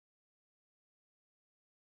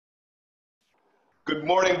Good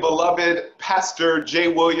morning, beloved. Pastor Jay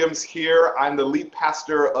Williams here. I'm the lead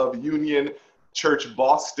pastor of Union Church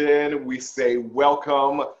Boston. We say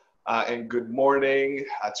welcome and good morning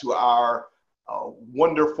to our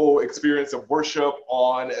wonderful experience of worship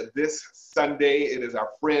on this Sunday. It is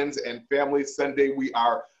our Friends and Family Sunday. We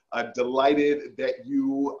are delighted that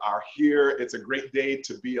you are here. It's a great day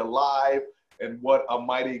to be alive, and what a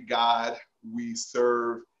mighty God we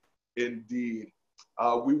serve indeed.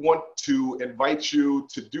 We want to invite you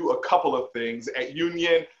to do a couple of things. At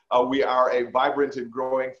Union, we are a vibrant and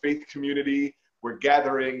growing faith community. We're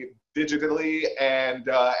gathering digitally, and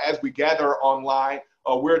as we gather online,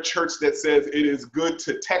 we're a church that says it is good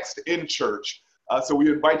to text in church. So we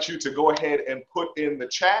invite you to go ahead and put in the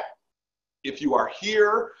chat if you are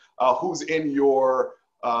here, who's in your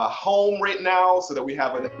home right now, so that we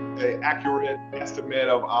have an accurate estimate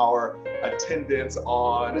of our attendance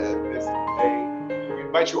on this day. We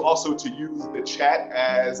invite you also to use the chat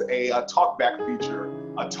as a talkback feature,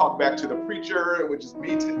 a talkback to the preacher, which is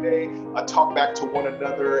me today, a talkback to one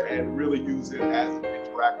another, and really use it as an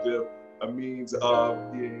interactive means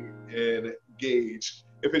of being engaged.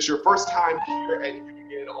 If it's your first time here at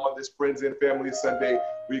Union on this Friends and Family Sunday,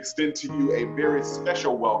 we extend to you a very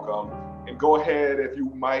special welcome. And go ahead, if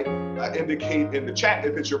you might, indicate in the chat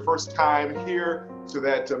if it's your first time here, so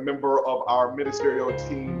that a member of our ministerial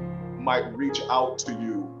team might reach out to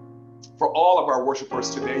you. For all of our worshipers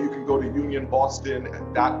today, you can go to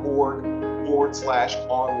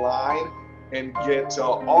unionboston.org/online and get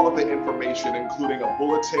all of the information, including a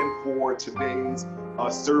bulletin for today's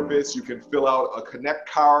service. You can fill out a Connect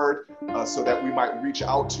card so that we might reach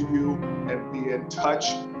out to you and be in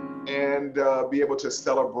touch and be able to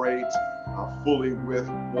celebrate fully with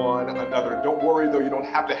one another. Don't worry though, you don't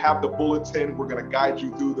have to have the bulletin. We're going to guide you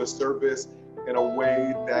through the service in a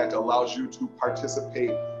way that allows you to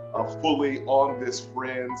participate fully on this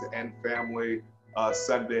Friends and Family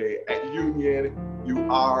Sunday. At Union, you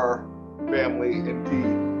are family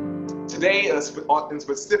indeed. Today, in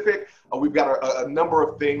specific, we've got a number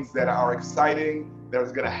of things that are exciting that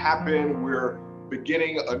is going to happen. We're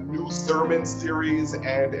beginning a new sermon series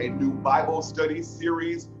and a new Bible study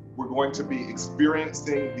series. We're going to be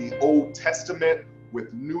experiencing the Old Testament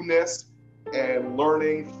with newness and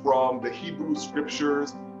learning from the Hebrew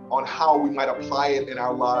scriptures on how we might apply it in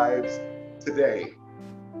our lives today.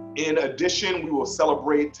 In addition, we will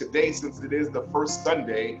celebrate today, since it is the first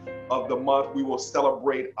Sunday of the month, we will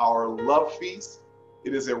celebrate our love feast.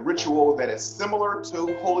 It is a ritual that is similar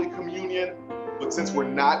to Holy Communion, but since we're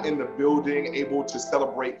not in the building able to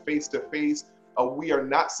celebrate face-to-face, we are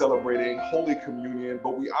not celebrating Holy Communion,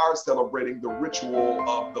 but we are celebrating the ritual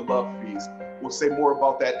of the love feast. We'll say more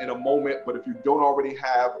about that in a moment, but if you don't already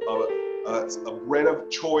have a bread of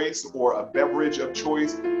choice or a beverage of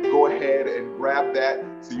choice, go ahead and grab that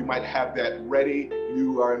so you might have that ready.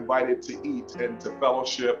 You are invited to eat and to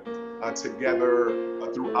fellowship together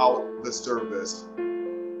throughout the service.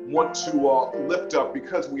 Want to lift up,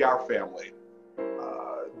 because we are family,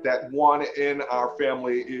 that one in our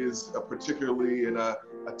family is particularly in a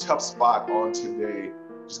tough spot on today.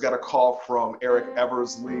 Just got a call from Eric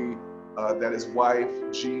Eversley that his wife,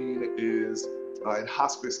 Jean, is in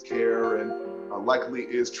hospice care and likely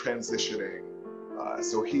is transitioning.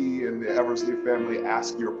 So he and the Eversley family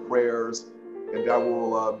ask your prayers, and I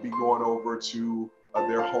will be going over to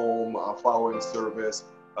their home following service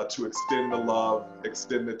to extend the love,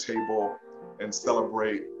 extend the table, and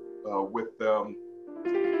celebrate with them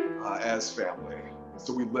as family.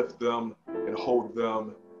 So we lift them and hold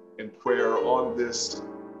them in prayer on this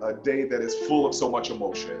day that is full of so much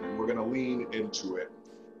emotion, and we're going to lean into it.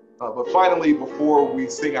 But finally, before we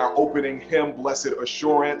sing our opening hymn, Blessed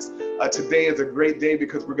Assurance, today is a great day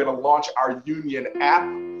because we're going to launch our Union app,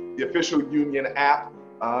 the official Union app,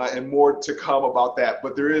 and more to come about that.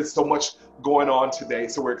 But there is so much going on today,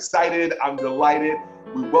 so we're excited. I'm delighted.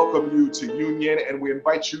 We welcome you to Union, and we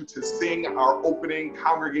invite you to sing our opening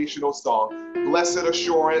congregational song, Blessed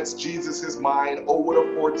Assurance, Jesus is mine. Oh, what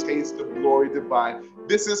a foretaste of glory divine.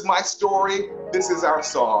 This is my story. This is our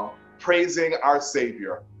song, praising our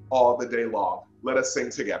Savior all the day long. Let us sing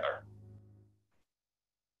together.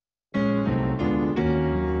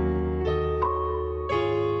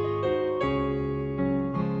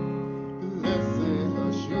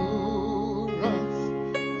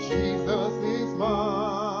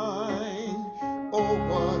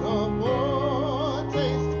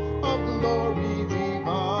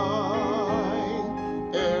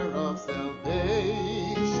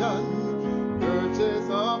 Purchase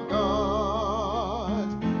of God,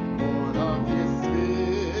 born of His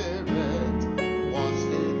Spirit.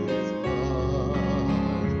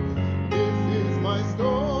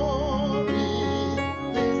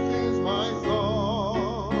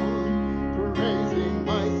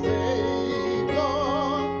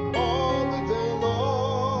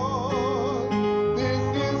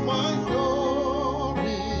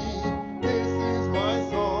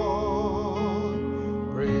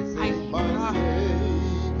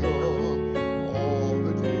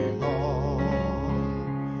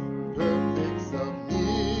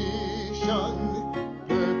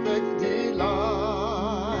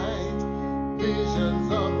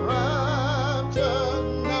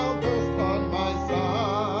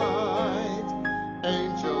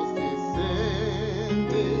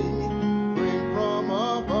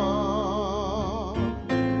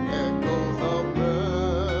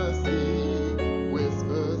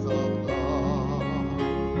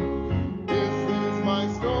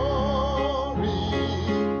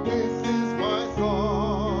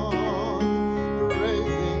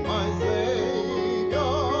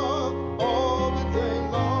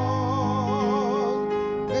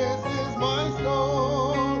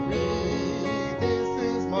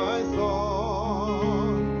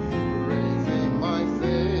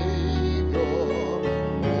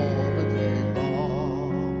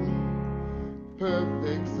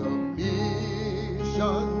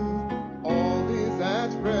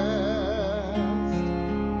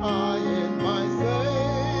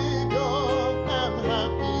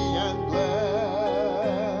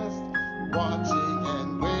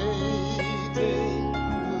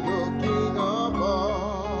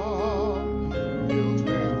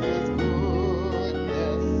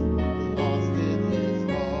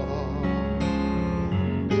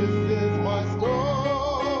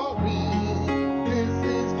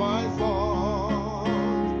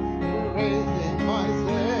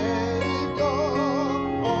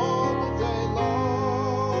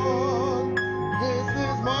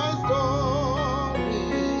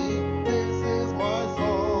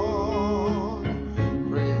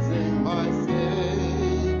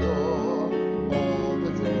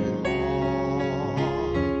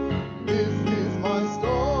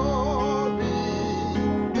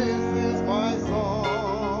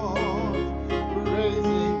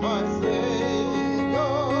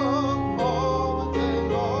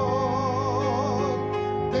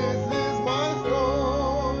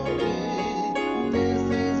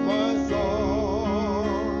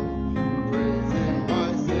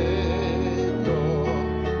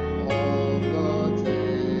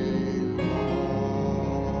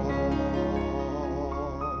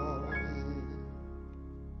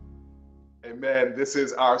 Amen. This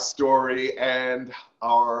is our story and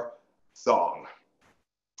our song.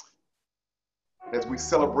 As we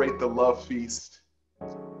celebrate the love feast,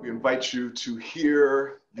 we invite you to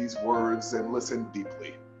hear these words and listen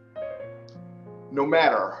deeply. No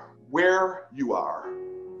matter where you are,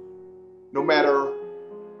 no matter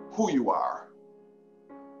who you are,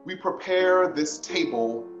 we prepare this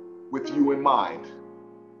table with you in mind.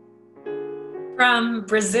 From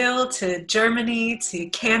Brazil to Germany to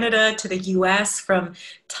Canada to the US, from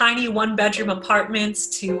tiny one-bedroom apartments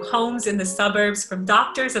to homes in the suburbs, from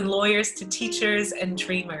doctors and lawyers to teachers and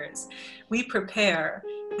dreamers, we prepare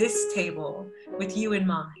this table with you in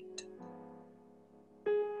mind.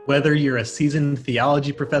 Whether you're a seasoned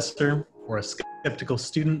theology professor or a skeptical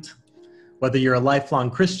student, whether you're a lifelong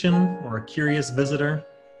Christian or a curious visitor,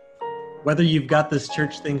 whether you've got this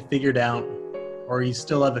church thing figured out or you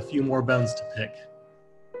still have a few more bones to pick,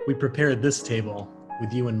 we prepared this table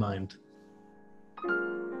with you in mind.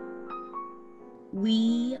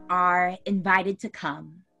 We are invited to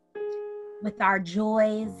come with our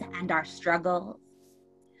joys and our struggles.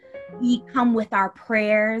 We come with our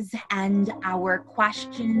prayers and our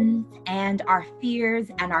questions and our fears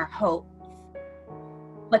and our hopes.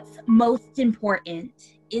 What's most important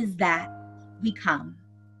is that we come.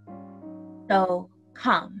 So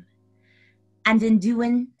come. And in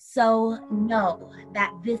doing so, know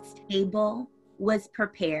that this table was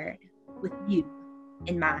prepared with you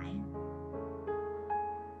in mind.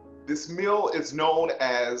 This meal is known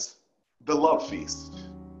as the love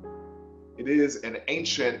feast. It is an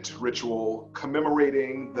ancient ritual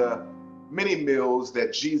commemorating the many meals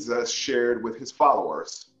that Jesus shared with his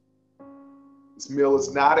followers. This meal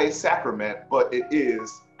is not a sacrament, but it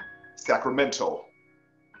is sacramental.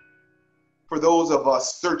 For those of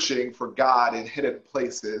us searching for God in hidden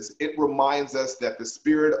places, it reminds us that the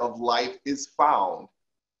spirit of life is found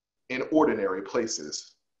in ordinary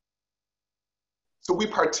places. So we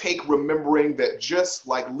partake remembering that just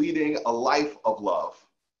like leading a life of love,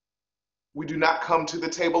 we do not come to the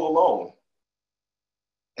table alone.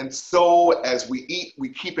 And so as we eat, we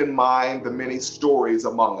keep in mind the many stories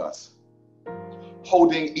among us,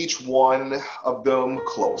 holding each one of them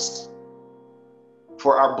close.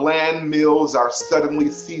 For our bland meals are suddenly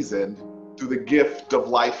seasoned through the gift of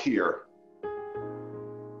life here.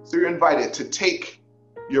 So you're invited to take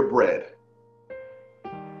your bread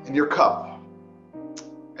and your cup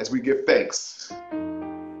as we give thanks.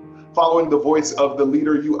 Following the voice of the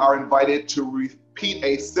leader, you are invited to repeat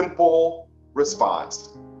a simple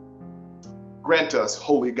response. Grant us,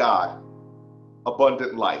 Holy God,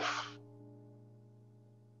 abundant life.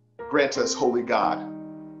 Grant us, Holy God,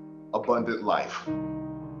 abundant life.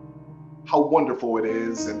 How wonderful it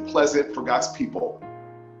is and pleasant for God's people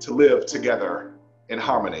to live together in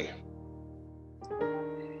harmony.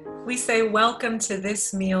 We say welcome to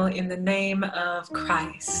this meal in the name of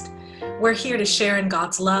Christ. We're here to share in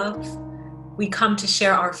God's love. We come to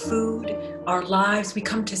share our food, our lives. We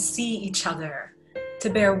come to see each other, to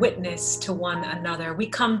bear witness to one another. We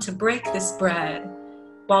come to break this bread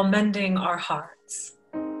while mending our hearts.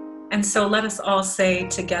 And so let us all say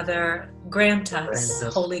together, grant us,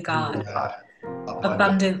 Holy God,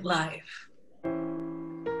 abundant life.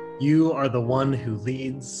 You are the one who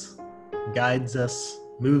leads, guides us,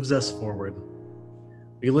 moves us forward.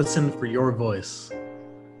 We listen for your voice,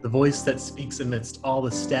 the voice that speaks amidst all the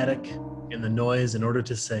static and the noise in order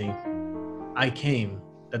to say, I came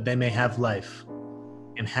that they may have life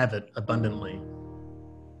and have it abundantly.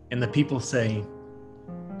 And the people say,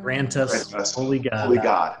 grant us, Holy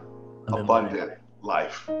God, abundant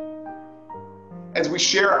life. As we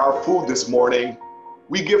share our food this morning,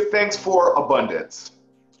 we give thanks for abundance.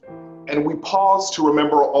 And we pause to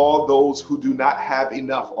remember all those who do not have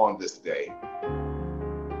enough on this day.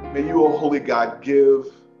 May you, O Holy God, give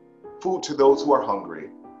food to those who are hungry.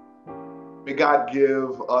 May God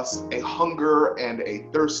give us a hunger and a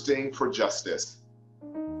thirsting for justice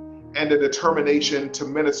and a determination to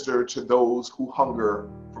minister to those who hunger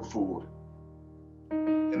for food.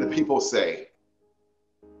 And the people say,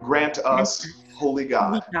 grant us, Holy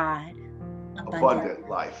God, abundant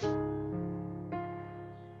life.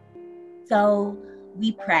 So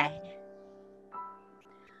we pray.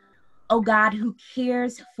 O God, who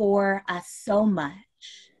cares for us so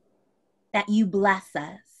much that you bless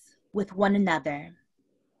us with one another.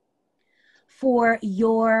 For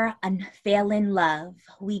your unfailing love,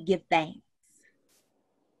 we give thanks.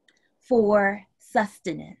 For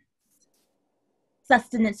sustenance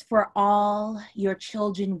for all your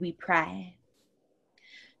children, we pray.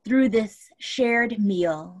 Through this shared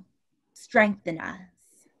meal, strengthen us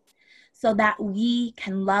so that we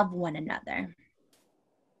can love one another.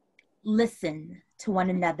 listen to one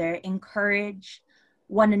another, encourage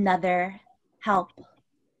one another, help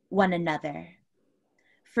one another,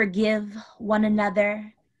 forgive one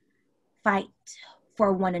another, fight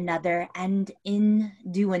for one another, and in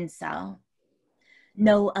doing so,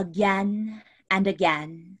 know again and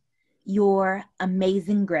again your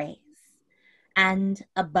amazing grace and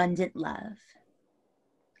abundant love.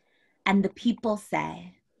 And the people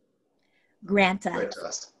say, grant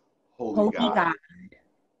us, Holy God,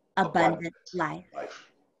 abundant life.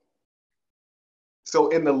 So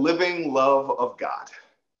in the living love of God,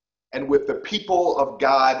 and with the people of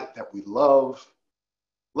God that we love,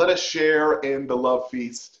 let us share in the love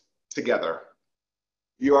feast together.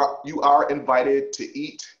 You are invited to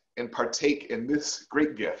eat and partake in this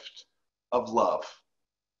great gift of love.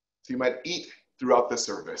 So you might eat throughout the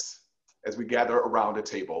service as we gather around a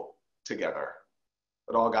table together.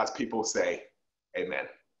 Let all God's people say, amen.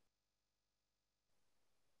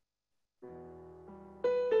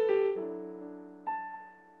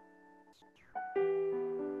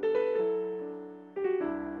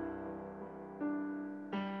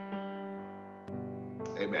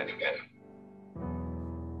 Amen.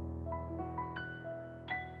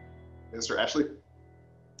 Mr. Ashley?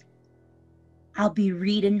 I'll be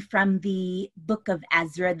reading from the book of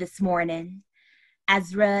Ezra this morning.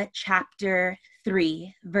 Ezra chapter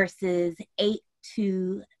 3, verses 8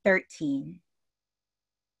 to 13.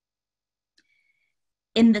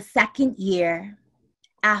 In the second year,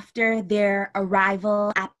 after their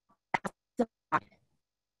arrival at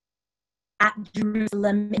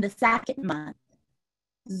Jerusalem in the second month,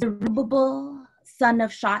 Zerubbabel, son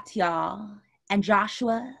of Shealtiel, and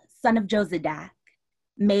Joshua, son of Jozadak,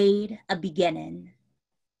 made a beginning,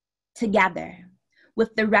 together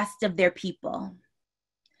with the rest of their people,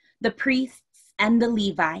 the priests and the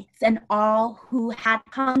Levites, and all who had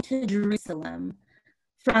come to Jerusalem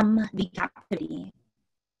from the captivity.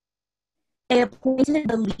 They appointed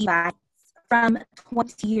the Levites from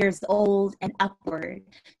 20 years old and upward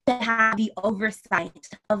to have the oversight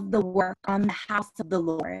of the work on the house of the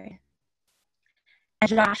Lord. And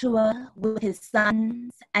Joshua with his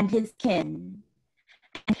sons and his kin,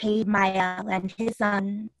 and Kabmiel and his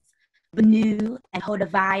sons, Banu and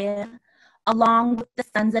Hodaviah, along with the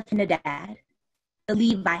sons of Henadad, the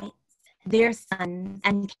Levites, their sons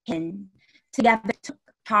and kin, together took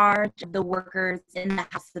charge of the workers in the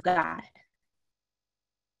house of God.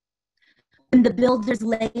 When the builders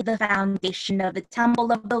laid the foundation of the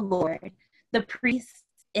temple of the Lord, the priests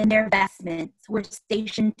in their vestments were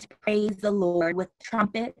stationed to praise the Lord with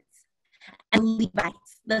trumpets, and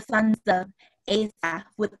Levites, the sons of Asaph,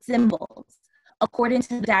 with cymbals, according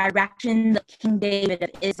to the direction of King David of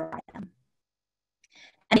Israel.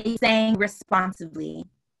 And they sang responsively,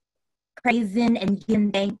 praising and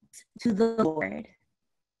giving thanks to the Lord.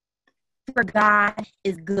 For God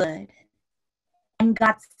is good, and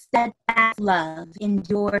God's steadfast love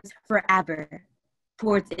endures forever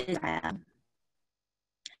towards Israel.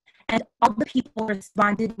 And all the people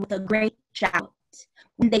responded with a great shout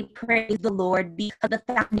when they praised the Lord, because the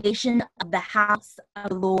foundation of the house of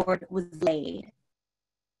the Lord was laid.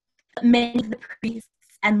 But many of the priests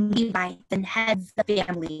and Levites and heads of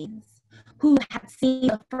families who had seen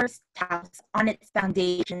the first house on its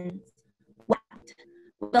foundations wept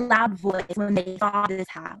with a loud voice when they saw this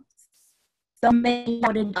house. So many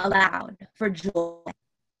shouted aloud for joy,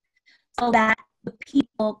 so that the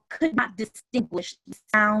people could not distinguish the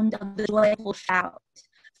sound of the joyful shout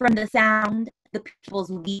from the sound of the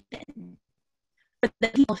people's weeping. For the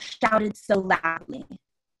people shouted so loudly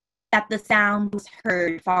that the sound was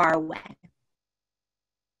heard far away.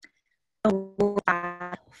 The word of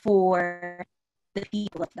God for the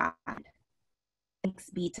people of God. Thanks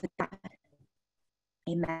be to God.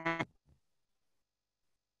 Amen.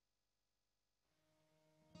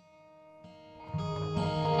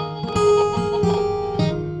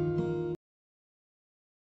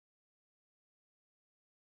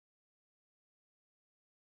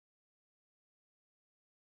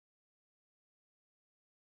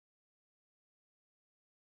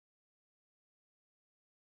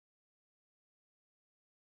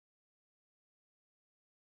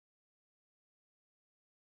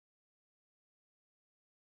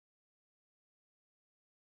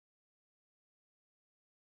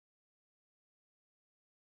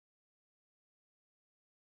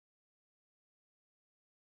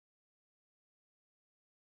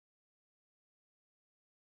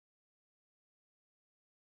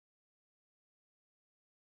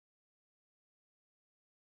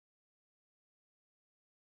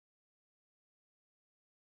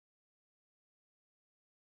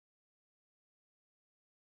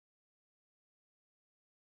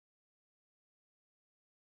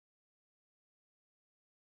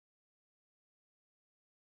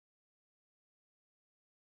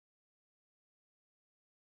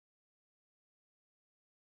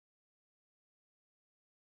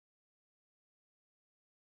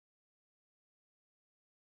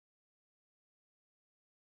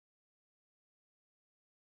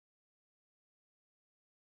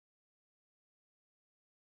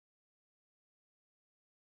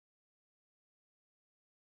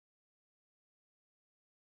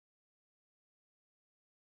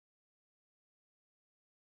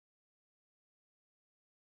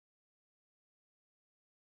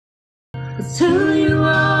 It's who you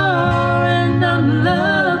are, and I'm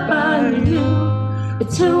loved by you.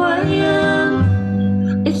 It's who I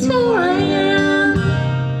am. It's who I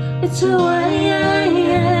am. It's who I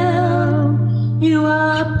am. You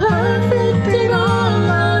are perfect in all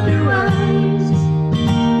of your ways.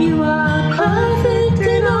 You are perfect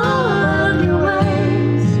in all of your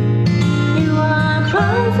ways. You are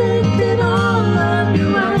perfect in all of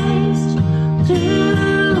your ways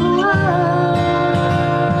to us.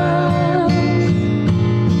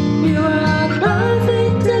 You are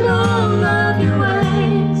perfect in all of your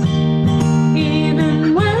ways.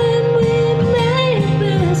 Even when we make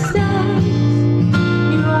mistakes,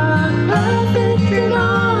 you are perfect in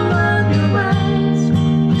all of your ways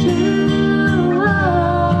to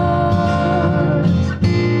us.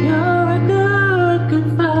 You're a good, good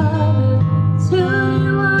Father. It's who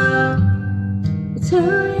you are. It's who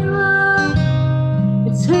you are.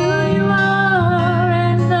 It's who you are,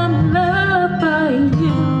 and I'm loved by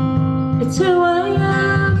you. It's who I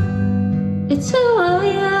am. It's who I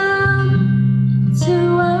am. It's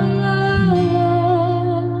who I am.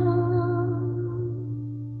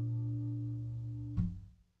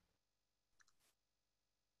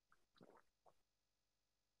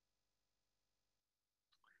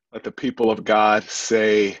 Let the people of God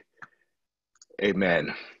say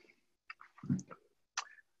amen.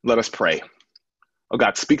 Let us pray. Oh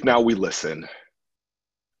God, speak now, we listen,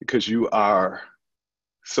 because you are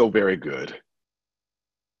so very good.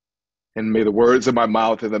 And may the words of my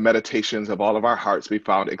mouth and the meditations of all of our hearts be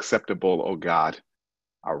found acceptable, O God,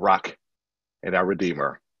 our rock and our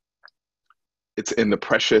redeemer. It's in the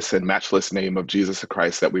precious and matchless name of Jesus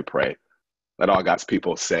Christ that we pray. Let all God's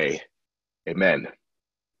people say amen.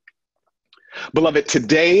 Beloved,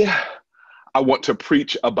 today I want to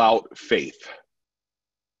preach about faith.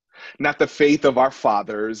 Not the faith of our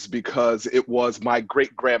fathers, because it was my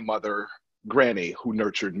great-grandmother, Granny, who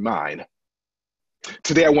nurtured mine.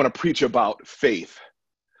 Today I want to preach about faith,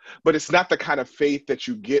 but it's not the kind of faith that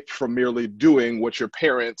you get from merely doing what your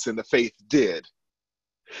parents in the faith did.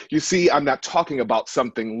 You see, I'm not talking about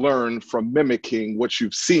something learned from mimicking what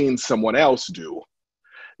you've seen someone else do.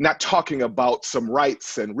 Not talking about some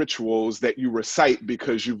rites and rituals that you recite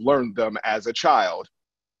because you've learned them as a child.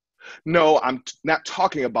 No, I'm not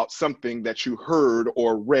talking about something that you heard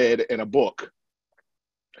or read in a book.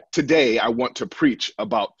 Today, I want to preach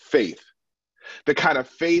about faith. The kind of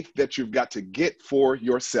faith that you've got to get for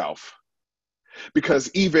yourself.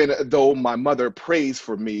 Because even though my mother prays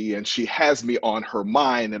for me and she has me on her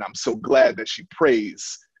mind, and I'm so glad that she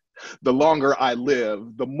prays, the longer I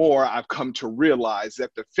live, the more I've come to realize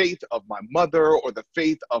that the faith of my mother or the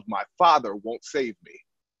faith of my father won't save me.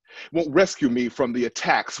 Won't rescue me from the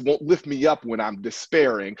attacks, won't lift me up when I'm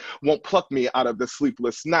despairing, won't pluck me out of the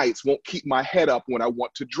sleepless nights, won't keep my head up when I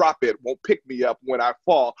want to drop it, won't pick me up when I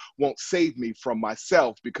fall, won't save me from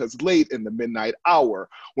myself, because late in the midnight hour,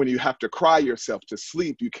 when you have to cry yourself to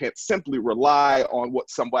sleep, you can't simply rely on what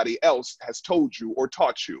somebody else has told you or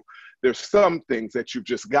taught you. There's some things that you've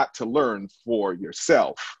just got to learn for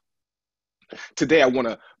yourself. Today, I want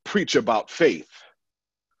to preach about faith.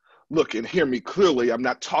 Look and hear me clearly, I'm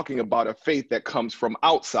not talking about a faith that comes from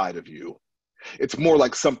outside of you. It's more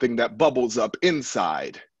like something that bubbles up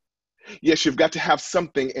inside. Yes, you've got to have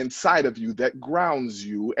something inside of you that grounds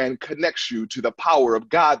you and connects you to the power of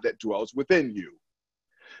God that dwells within you.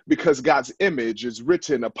 Because God's image is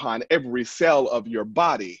written upon every cell of your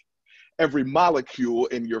body. Every molecule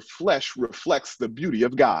in your flesh reflects the beauty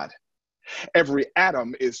of God. Every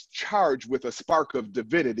atom is charged with a spark of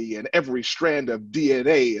divinity, and every strand of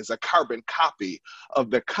DNA is a carbon copy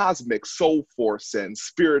of the cosmic soul force and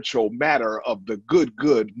spiritual matter of the good,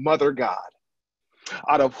 good Mother God,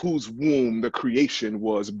 out of whose womb the creation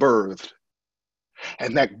was birthed.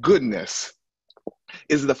 And that goodness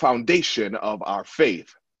is the foundation of our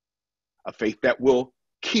faith, a faith that will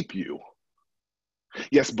keep you.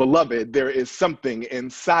 Yes, beloved, there is something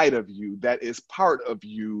inside of you that is part of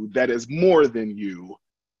you, that is more than you.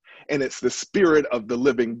 And it's the Spirit of the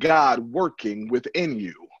living God working within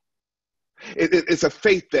you. It's a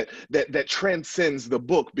faith that transcends the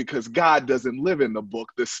book, because God doesn't live in the book.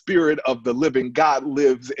 The Spirit of the living God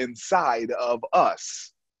lives inside of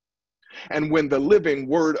us. And when the living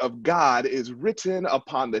word of God is written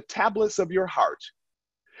upon the tablets of your heart,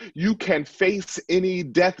 you can face any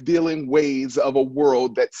death-dealing ways of a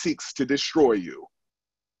world that seeks to destroy you.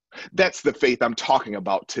 That's the faith I'm talking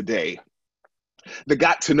about today. The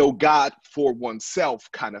got to know God for oneself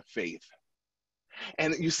kind of faith.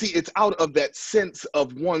 And you see, it's out of that sense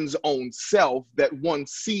of one's own self that one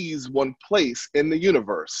sees one place in the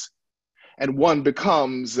universe. And one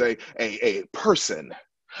becomes a person.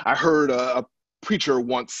 I heard a preacher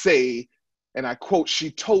once say, and I quote,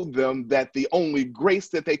 she told them that the only grace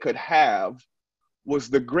that they could have was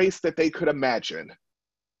the grace that they could imagine,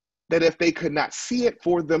 that if they could not see it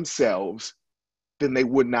for themselves, then they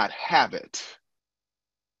would not have it.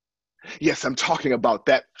 Yes, I'm talking about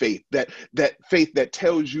that faith, that faith that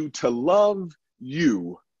tells you to love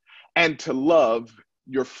you and to love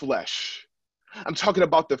your flesh. I'm talking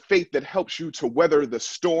about the faith that helps you to weather the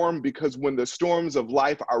storm, because when the storms of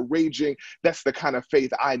life are raging, that's the kind of faith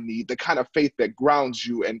I need, the kind of faith that grounds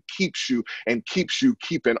you and keeps you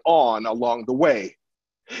keeping on along the way.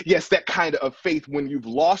 Yes, that kind of faith when you've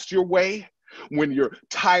lost your way, when you're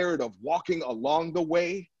tired of walking along the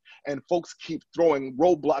way, and folks keep throwing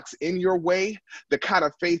roadblocks in your way, the kind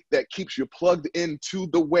of faith that keeps you plugged into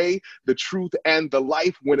the way, the truth, and the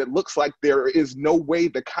life when it looks like there is no way,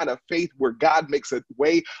 the kind of faith where God makes a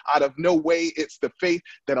way out of no way. It's the faith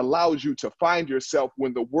that allows you to find yourself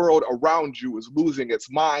when the world around you is losing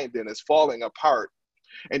its mind and is falling apart,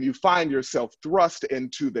 and you find yourself thrust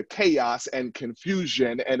into the chaos and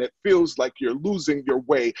confusion, and it feels like you're losing your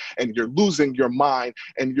way and you're losing your mind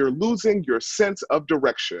and you're losing your sense of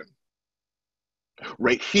direction.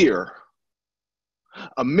 Right here,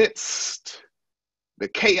 amidst the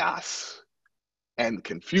chaos and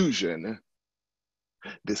confusion,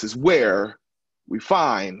 this is where we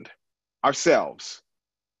find ourselves.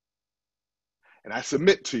 And I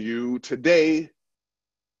submit to you today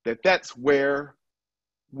that that's where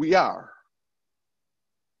we are.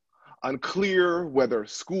 Unclear whether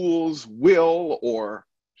schools will or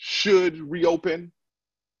should reopen.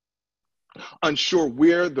 Unsure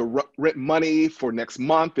where the rent money for next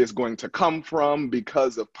month is going to come from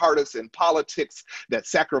because of partisan politics that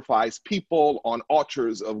sacrifice people on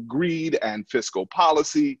altars of greed and fiscal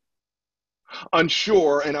policy.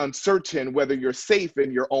 Unsure and uncertain whether you're safe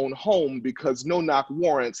in your own home because no-knock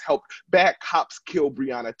warrants helped bad cops kill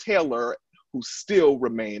Breonna Taylor, who still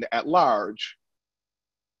remain at large.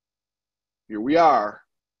 Here we are,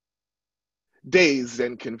 dazed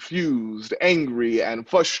and confused, angry and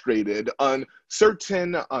frustrated,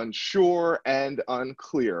 uncertain, unsure, and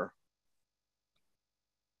unclear.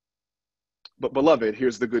 But beloved,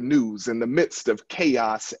 here's the good news. In the midst of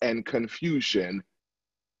chaos and confusion,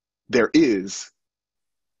 there is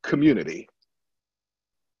community.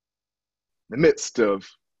 In the midst of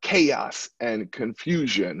chaos and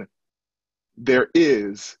confusion, there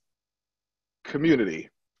is community.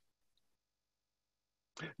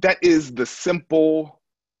 That is the simple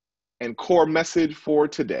and core message for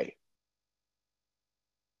today.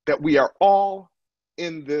 That we are all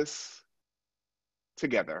in this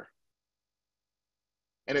together.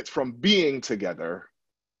 And it's from being together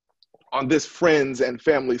on this Friends and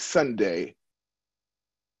Family Sunday,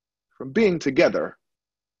 from being together,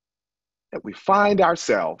 that we find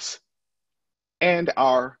ourselves and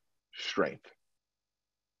our strength.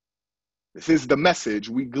 This is the message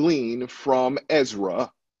we glean from Ezra,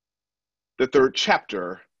 the 3rd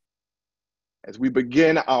chapter, as we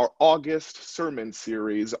begin our August sermon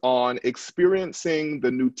series on experiencing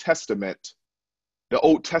the New Testament, the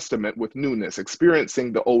Old Testament with newness,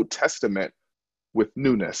 experiencing the Old Testament with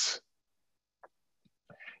newness.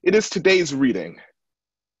 It is today's reading,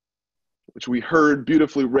 which we heard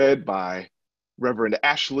beautifully read by Reverend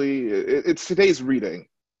Ashley. It's today's reading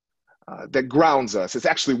that grounds us. It's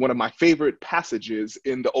actually one of my favorite passages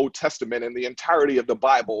in the Old Testament and the entirety of the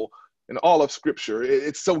Bible and all of Scripture.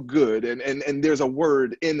 It's so good, and there's a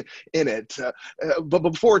word in it. But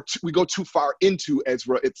before we go too far into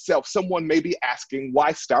Ezra itself, someone may be asking,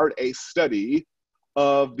 why start a study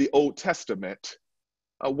of the Old Testament?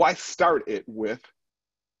 Why start it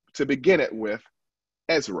to begin it with,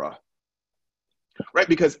 Ezra? Right?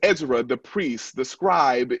 Because Ezra, the priest, the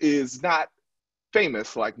scribe, is not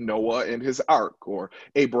famous like Noah and his ark, or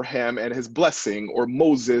Abraham and his blessing, or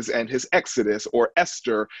Moses and his exodus, or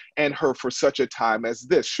Esther and her for such a time as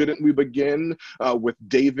this. Shouldn't we begin with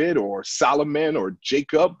David or Solomon or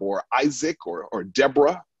Jacob or Isaac or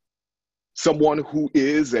Deborah? Someone who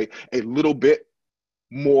is a little bit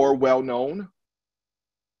more well-known?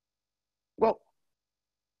 Well,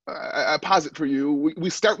 I posit for you, we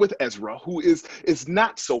start with Ezra, who is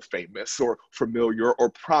not so famous or familiar or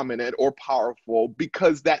prominent or powerful,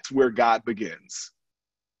 because that's where God begins.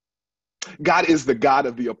 God is the God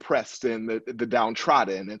of the oppressed and the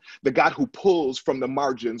downtrodden, and the God who pulls from the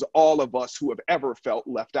margins all of us who have ever felt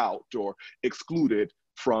left out or excluded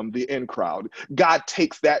from the in crowd. God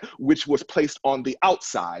takes that which was placed on the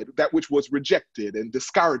outside, that which was rejected and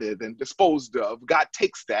discarded and disposed of. God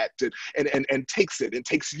takes that and takes it and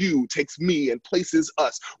takes you, takes me, and places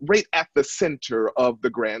us right at the center of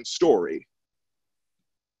the grand story.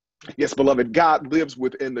 Yes, beloved, God lives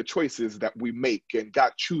within the choices that we make, and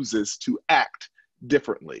God chooses to act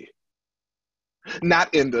differently.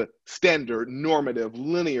 Not in the standard, normative,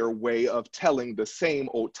 linear way of telling the same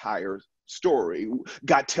old tired story.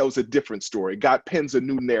 God tells a different story. God pens a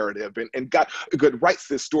new narrative, and God writes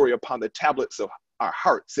this story upon the tablets of our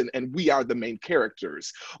hearts, and we are the main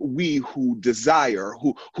characters. We who desire,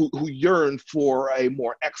 who yearn for a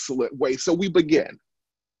more excellent way. So we begin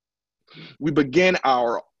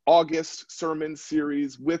our August sermon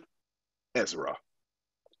series with Ezra.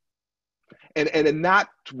 And not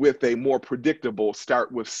with a more predictable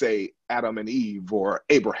start with, say, Adam and Eve or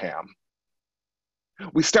Abraham.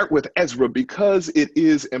 We start with Ezra because it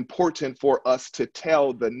is important for us to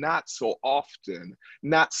tell the not so often,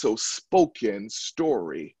 not so spoken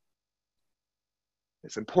story.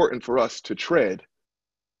 It's important for us to tread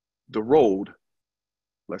the road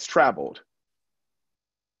less traveled.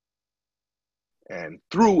 And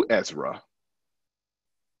through Ezra,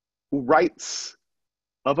 who writes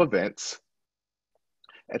of events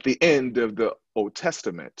at the end of the Old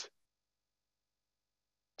Testament,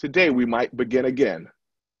 today we might begin again.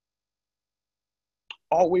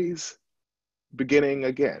 Always beginning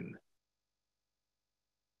again.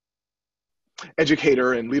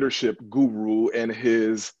 Educator and leadership guru in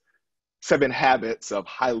his 7 Habits of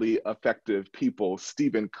Highly Effective People,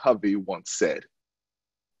 Stephen Covey, once said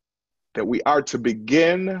that we are to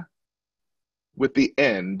begin with the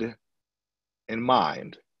end in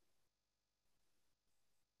mind.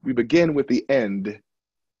 We begin with the end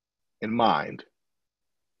in mind.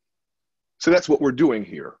 So that's what we're doing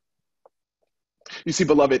here. You see,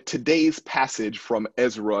 beloved, today's passage from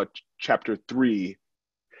Ezra chapter 3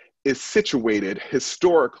 is situated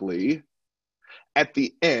historically at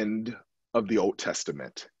the end of the Old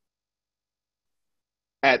Testament,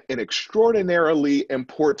 at an extraordinarily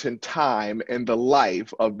important time in the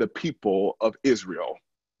life of the people of Israel.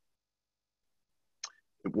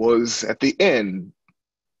 It was at the end,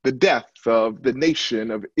 the death of the nation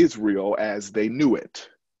of Israel as they knew it.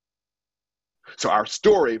 So our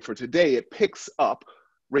story for today, it picks up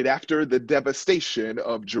right after the devastation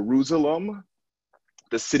of Jerusalem,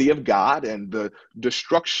 the city of God, and the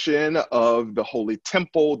destruction of the Holy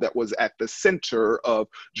Temple that was at the center of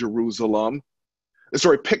Jerusalem. The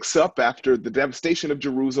story picks up after the devastation of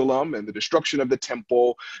Jerusalem and the destruction of the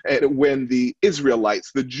temple, and when the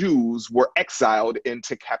Israelites, the Jews, were exiled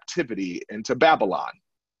into captivity into Babylon.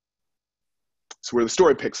 That's where the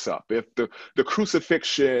story picks up. If the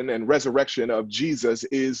crucifixion and resurrection of Jesus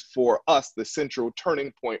is for us the central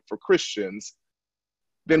turning point for Christians,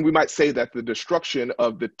 then we might say that the destruction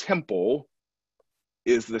of the temple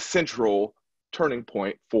is the central turning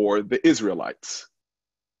point for the Israelites.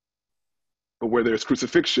 But where there's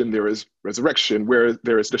crucifixion, there is resurrection. Where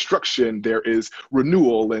there is destruction, there is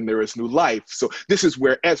renewal and there is new life. So this is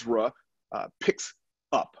where Ezra picks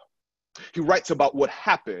up. He writes about what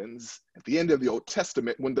happens at the end of the Old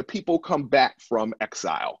Testament when the people come back from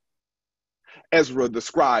exile. Ezra, the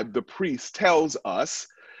scribe, the priest, tells us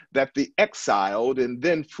that the exiled and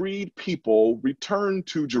then freed people return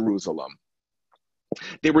to Jerusalem.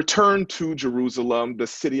 They return to Jerusalem, the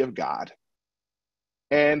city of God,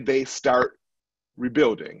 and they start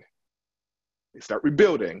rebuilding. They start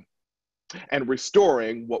rebuilding and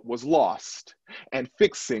restoring what was lost and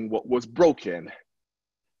fixing what was broken,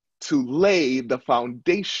 to lay the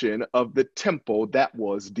foundation of the temple that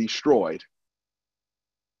was destroyed.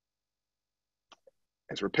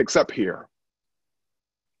 Ezra picks up here.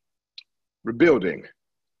 Rebuilding,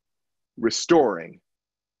 restoring,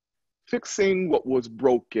 fixing what was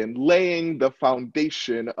broken, laying the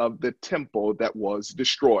foundation of the temple that was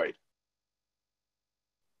destroyed.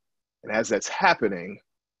 And as that's happening,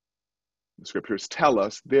 the scriptures tell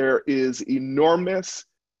us there is enormous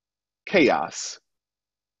chaos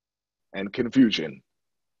and confusion.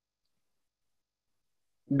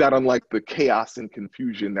 Not unlike the chaos and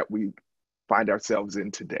confusion that we find ourselves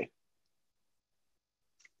in today.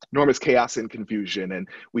 Enormous chaos and confusion. And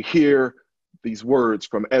we hear these words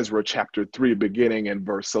from Ezra chapter 3, beginning in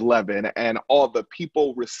verse 11. And all the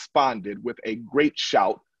people responded with a great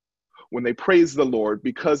shout when they praised the Lord,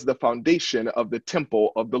 because the foundation of the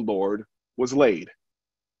temple of the Lord was laid.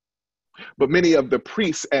 But many of the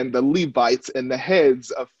priests and the Levites and the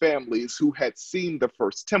heads of families who had seen the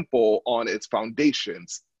first temple on its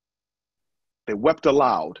foundations, they wept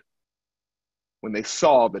aloud when they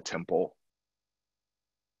saw the temple,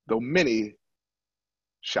 though many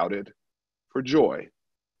shouted for joy,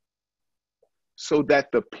 so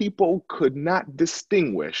that the people could not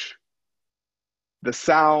distinguish the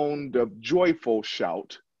sound of joyful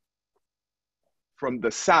shout from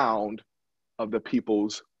the sound of the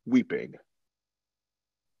people's weeping.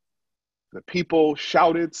 The people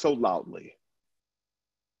shouted so loudly,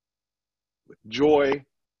 with joy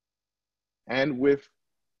and with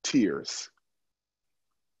tears,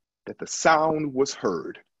 that the sound was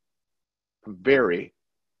heard from very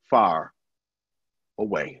far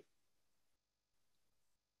away.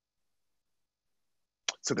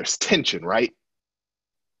 So there's tension, right?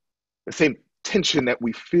 The same tension that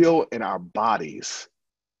we feel in our bodies,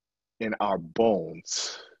 in our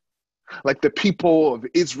bones. Like the people of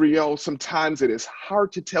Israel, sometimes it is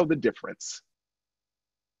hard to tell the difference.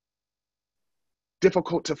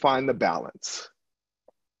 Difficult to find the balance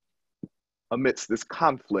amidst this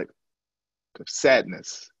conflict of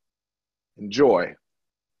sadness and joy.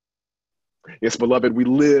 Yes, beloved, we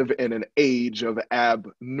live in an age of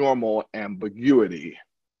abnormal ambiguity.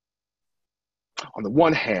 On the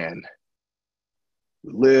one hand,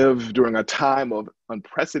 we live during a time of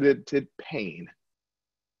unprecedented pain,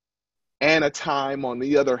 and a time, on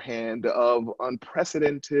the other hand, of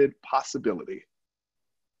unprecedented possibility.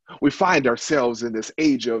 We find ourselves in this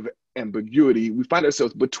age of ambiguity. We find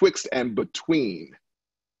ourselves betwixt and between.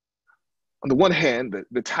 On the one hand,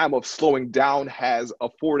 the time of slowing down has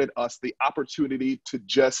afforded us the opportunity to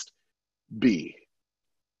just be,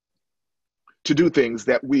 to do things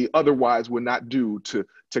that we otherwise would not do, to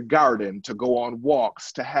garden, to go on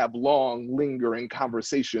walks, to have long, lingering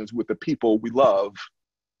conversations with the people we love.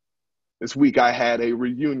 This week I had a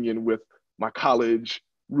reunion with my college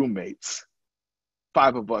roommates.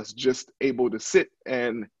 5 of us just able to sit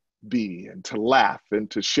and be and to laugh and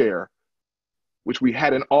to share, which we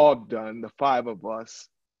hadn't all done, the 5 of us,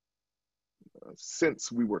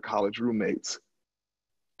 since we were college roommates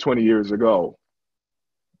 20 years ago.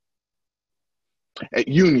 At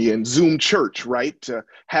Union, Zoom Church, right,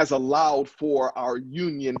 has allowed for our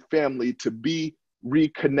Union family to be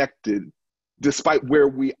reconnected despite where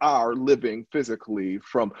we are living physically,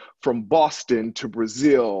 from Boston to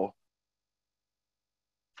Brazil,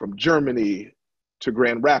 from Germany to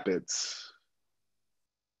Grand Rapids.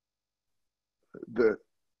 The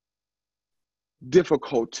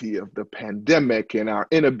difficulty of the pandemic and our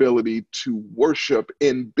inability to worship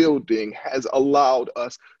in building has allowed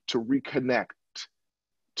us to reconnect,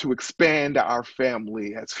 to expand our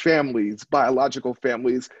family as families, biological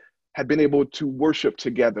families, have been able to worship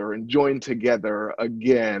together and join together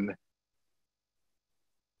again.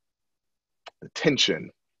 The tension,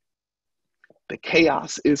 the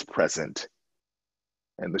chaos is present,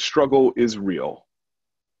 and the struggle is real.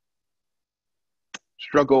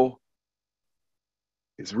 Struggle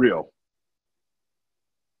is real.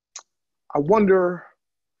 I wonder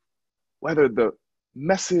whether the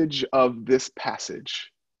message of this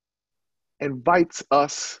passage invites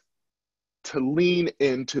us to lean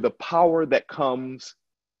into the power that comes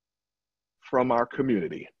from our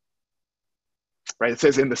community. Right? It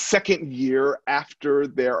says in the 2nd year after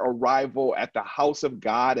their arrival at the house of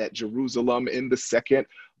God at Jerusalem in the 2nd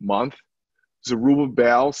month,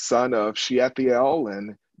 Zerubbabel, son of Shealtiel,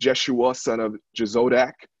 and Jeshua, son of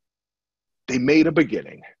Jozadak, they made a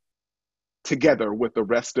beginning together with the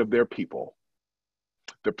rest of their people,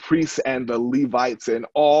 the priests and the Levites and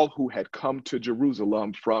all who had come to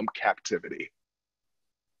Jerusalem from captivity.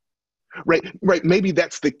 Right. Maybe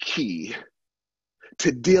that's the key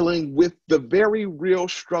to dealing with the very real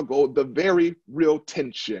struggle, the very real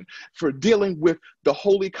tension, for dealing with the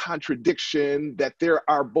holy contradiction that there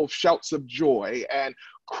are both shouts of joy and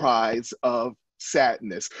cries of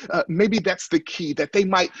sadness. Maybe that's the key, that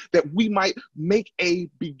we might make a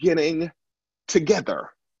beginning together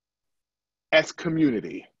as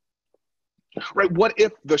community. Right? What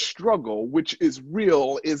if the struggle, which is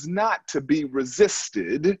real, is not to be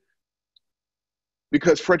resisted?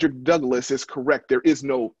 Because Frederick Douglass is correct, there is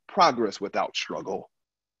no progress without struggle.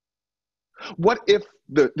 What if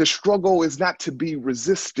the struggle is not to be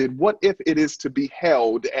resisted? What if it is to be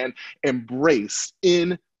held and embraced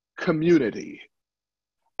in community,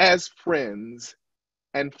 as friends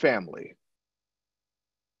and family?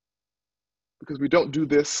 Because we don't do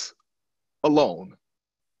this alone.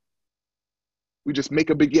 We just make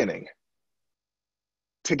a beginning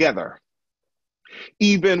together,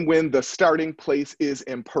 even when the starting place is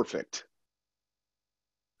imperfect.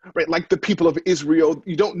 Right? Like the people of Israel,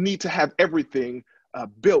 you don't need to have everything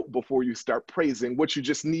built before you start praising. What you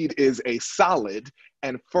just need is a solid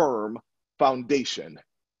and firm foundation.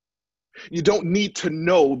 You don't need to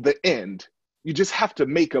know the end. You just have to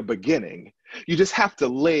make a beginning. You just have to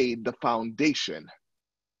lay the foundation.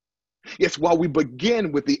 Yes, while we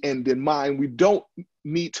begin with the end in mind, we don't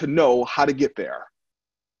need to know how to get there.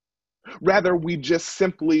 Rather, we just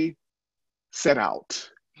simply set out.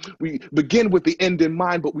 We begin with the end in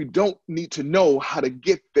mind, but we don't need to know how to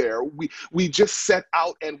get there. We just set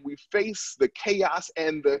out and we face the chaos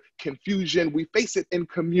and the confusion. We face it in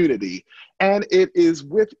community. And it is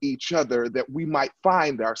with each other that we might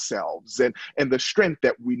find ourselves and the strength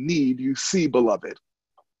that we need. You see, beloved,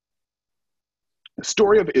 the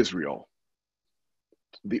story of Israel,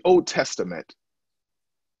 the Old Testament,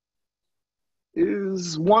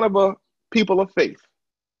 is one of a people of faith.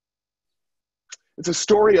 It's a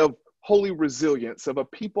story of holy resilience, of a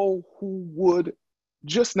people who would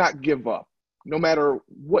just not give up, no matter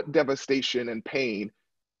what devastation and pain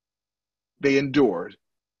they endured.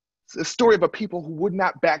 It's a story of a people who would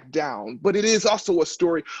not back down, but it is also a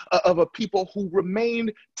story of a people who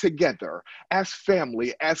remained together as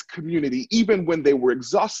family, as community, even when they were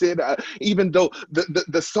exhausted, even though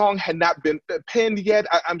the song had not been penned yet.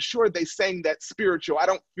 I'm sure they sang that spiritual, I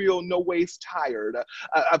don't feel no ways tired.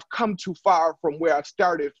 I've come too far from where I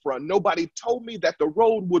started from. Nobody told me that the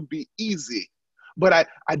road would be easy, but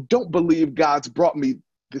I don't believe God's brought me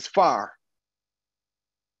this far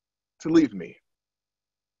to leave me.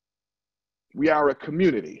 We are a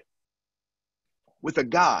community with a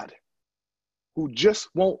God who just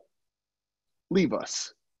won't leave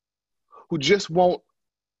us, who just won't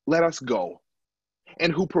let us go,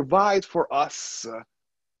 and who provides for us a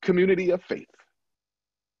community of faith,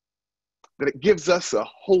 that it gives us a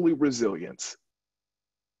holy resilience,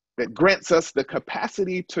 that grants us the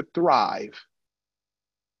capacity to thrive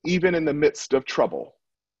even in the midst of trouble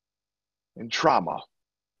and trauma.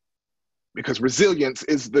 Because resilience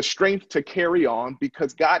is the strength to carry on,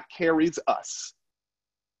 because God carries us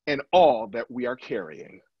and all that we are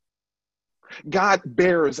carrying. God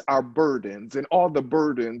bears our burdens and all the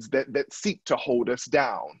burdens that seek to hold us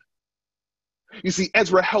down. You see,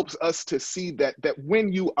 Ezra helps us to see that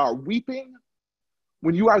when you are weeping,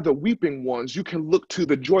 when you are the weeping ones, you can look to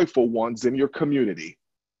the joyful ones in your community.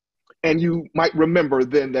 And you might remember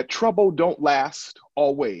then that trouble don't last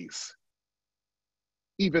always.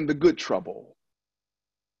 Even the good trouble.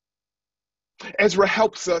 Ezra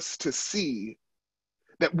helps us to see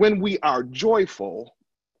that when we are joyful,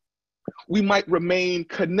 we might remain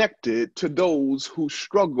connected to those who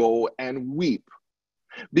struggle and weep.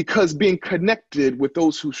 Because being connected with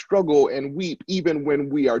those who struggle and weep, even when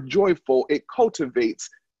we are joyful, it cultivates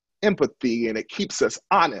empathy and it keeps us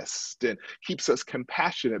honest and keeps us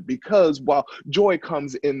compassionate. Because while joy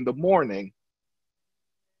comes in the morning,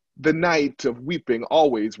 the night of weeping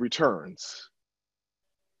always returns.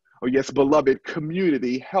 Oh yes, beloved,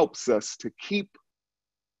 community helps us to keep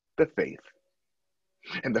the faith.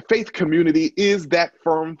 And the faith community is that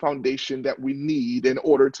firm foundation that we need in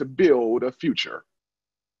order to build a future.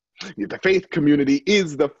 The faith community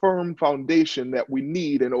is the firm foundation that we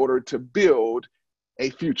need in order to build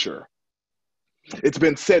a future. It's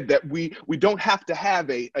been said that we don't have to have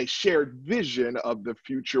a shared vision of the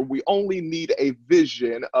future. We only need a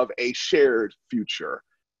vision of a shared future,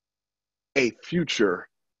 a future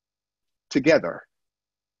together.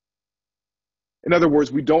 In other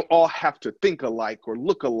words, we don't all have to think alike or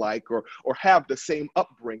look alike or have the same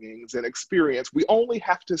upbringings and experience. We only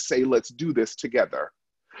have to say, let's do this together.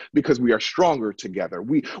 Because we are stronger together.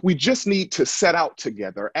 We just need to set out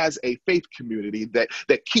together as a faith community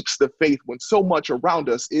that keeps the faith when so much around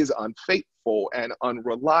us is unfaithful and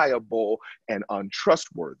unreliable and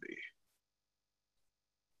untrustworthy.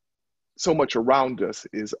 So much around us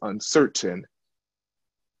is uncertain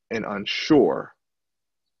and unsure.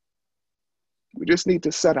 We just need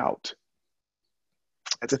to set out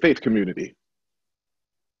as a faith community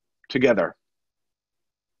together.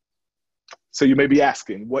 So you may be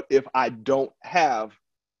asking, what if I don't have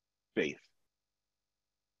faith?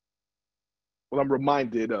 Well, I'm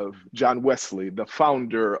reminded of John Wesley, the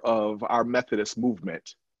founder of our Methodist movement,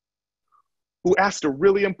 who asked a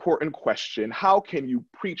really important question. How can you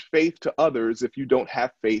preach faith to others if you don't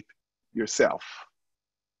have faith yourself?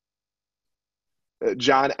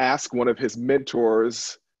 John asked one of his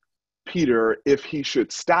mentors, Peter, if he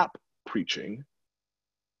should stop preaching.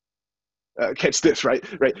 Catch this, right?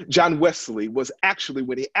 John Wesley was actually,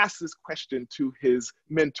 when he asked this question to his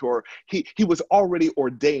mentor, he was already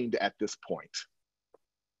ordained at this point.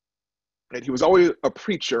 And he was always a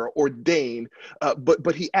preacher, ordained,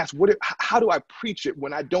 but he asked, how do I preach it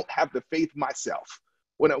when I don't have the faith myself?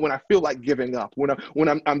 When I feel like giving up, when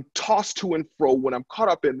I'm tossed to and fro, when I'm caught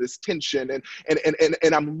up in this tension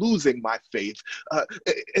and I'm losing my faith.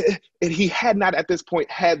 And he had not at this point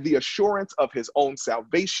had the assurance of his own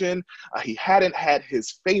salvation. He hadn't had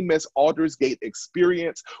his famous Aldersgate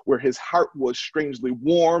experience where his heart was strangely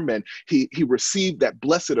warm and he received that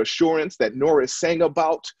blessed assurance that Norris sang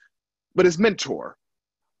about. But his mentor,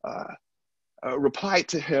 replied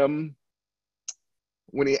to him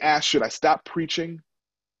when he asked, should I stop preaching?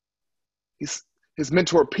 His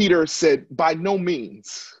mentor, Peter, said, by no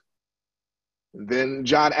means. And then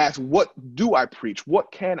John asked, what do I preach?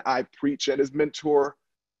 What can I preach? And his mentor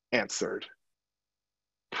answered,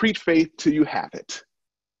 preach faith till you have it.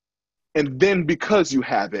 And then because you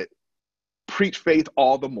have it, preach faith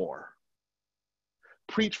all the more.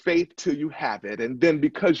 Preach faith till you have it. And then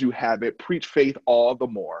because you have it, preach faith all the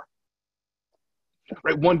more.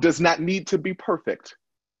 Right? One does not need to be perfect.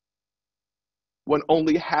 One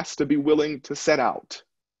only has to be willing to set out.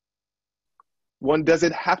 One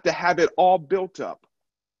doesn't have to have it all built up,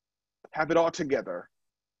 have it all together.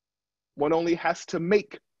 One only has to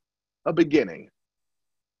make a beginning,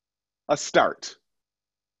 a start,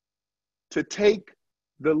 to take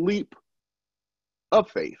the leap of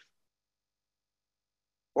faith.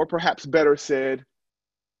 Or perhaps better said,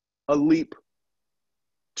 a leap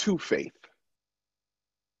to faith.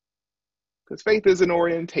 Because faith is an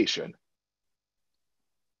orientation,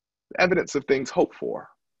 the evidence of things hoped for.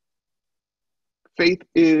 Faith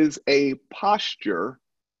is a posture,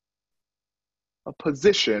 a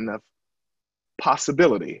position of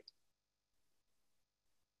possibility.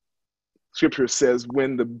 Scripture says,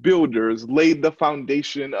 when the builders laid the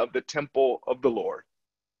foundation of the temple of the Lord,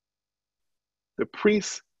 the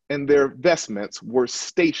priests and their vestments were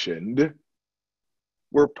positioned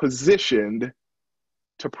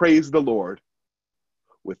to praise the Lord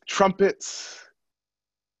with trumpets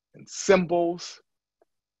and cymbals,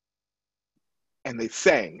 and they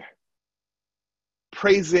sang,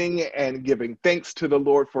 praising and giving thanks to the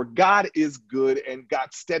Lord, for God is good and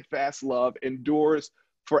God's steadfast love endures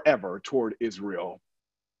forever toward Israel.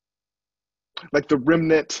 Like the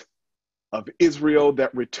remnant of Israel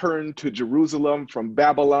that returned to Jerusalem from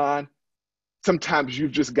Babylon, sometimes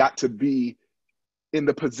you've just got to be in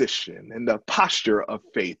the position, in the posture of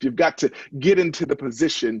faith. You've got to get into the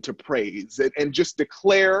position to praise and just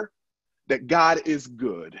declare that God is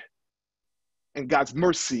good and God's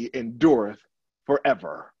mercy endureth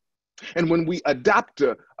forever. And when we adopt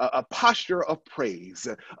a posture of praise,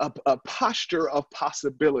 a posture of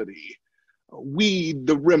possibility, we,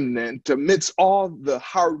 the remnant, amidst all the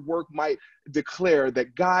hard work, might declare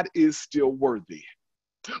that God is still worthy.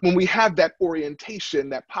 When we have that orientation,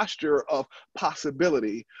 that posture of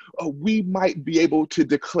possibility, we might be able to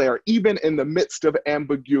declare, even in the midst of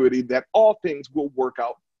ambiguity, that all things will work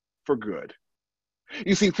out for good.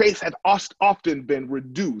 You see, faith has often been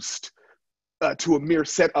reduced to a mere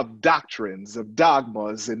set of doctrines, of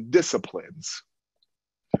dogmas and disciplines,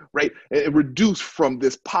 right? It reduced from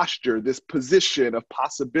this posture, this position of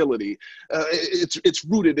possibility. It's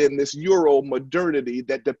rooted in this Euro modernity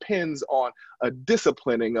that depends on a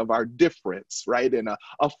disciplining of our difference, right? And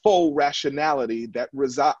a faux rationality that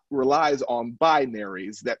relies on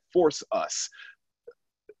binaries that force us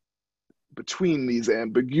between these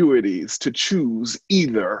ambiguities to choose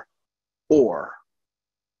either or.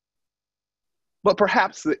 But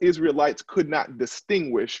perhaps the Israelites could not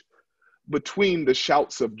distinguish between the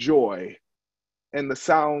shouts of joy and the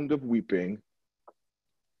sound of weeping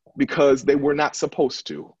because they were not supposed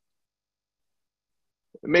to.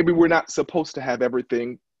 Maybe we're not supposed to have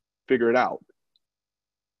everything figured out.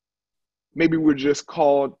 Maybe we're just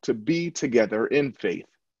called to be together in faith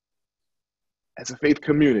as a faith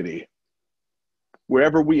community,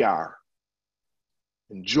 wherever we are,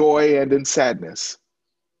 in joy and in sadness,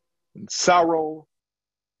 in sorrow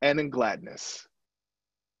and in gladness.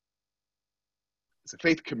 It's a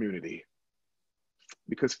faith community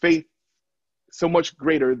because faith is so much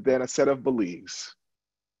greater than a set of beliefs.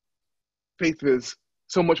 Faith is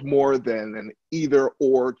so much more than an either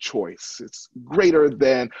or choice. It's greater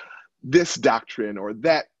than this doctrine or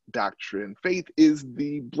that doctrine. Faith is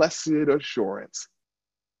the blessed assurance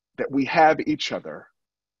that we have each other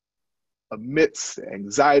amidst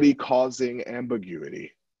anxiety-causing ambiguity.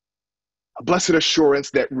 A blessed assurance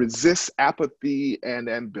that resists apathy and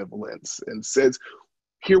ambivalence and says,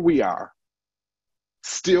 here we are,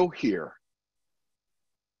 still here,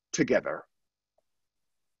 together.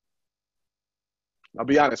 I'll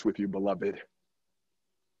be honest with you, beloved.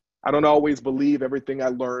 I don't always believe everything I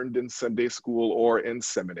learned in Sunday school or in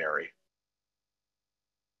seminary.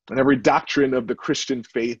 And every doctrine of the Christian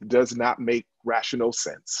faith does not make rational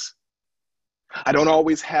sense. I don't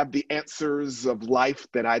always have the answers of life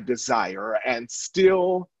that I desire, and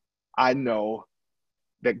still I know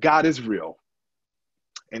that God is real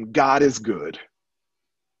and God is good.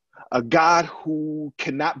 A God who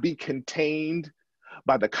cannot be contained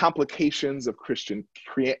by the complications of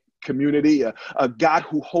community, a God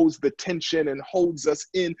who holds the tension and holds us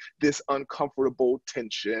in this uncomfortable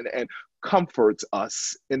tension and comforts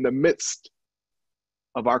us in the midst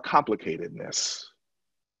of our complicatedness.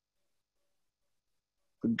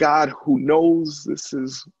 The God who knows this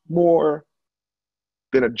is more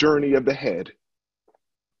than a journey of the head.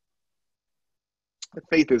 The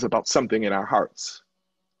faith is about something in our hearts.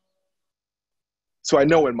 So I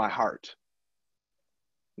know in my heart,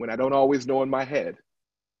 when I don't always know in my head,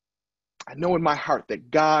 I know in my heart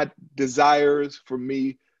that God desires for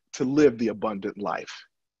me to live the abundant life.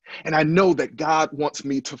 And I know that God wants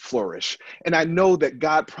me to flourish. And I know that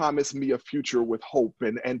God promised me a future with hope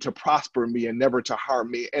and to prosper me and never to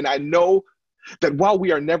harm me. And I know that while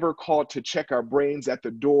we are never called to check our brains at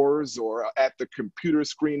the doors or at the computer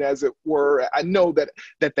screen, as it were, I know that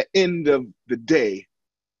at the end of the day,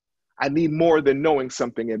 I need more than knowing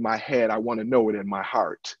something in my head. I want to know it in my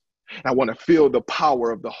heart. I want to feel the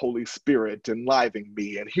power of the Holy Spirit enlivening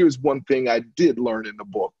me. And here's one thing I did learn in the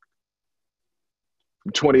book.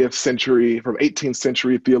 From 18th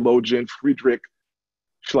century theologian Friedrich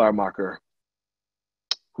Schleiermacher,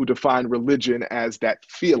 who defined religion as that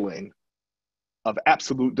feeling of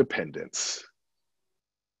absolute dependence.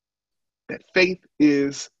 That faith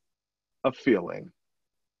is a feeling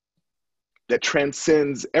that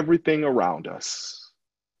transcends everything around us,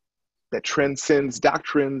 that transcends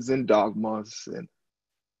doctrines and dogmas and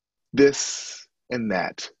this and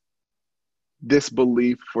that, this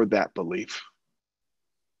belief or that belief.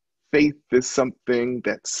 Faith is something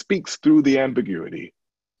that speaks through the ambiguity.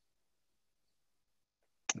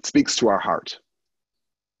 It speaks to our heart.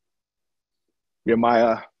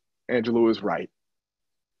 Maya Angelou is right.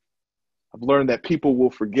 I've learned that people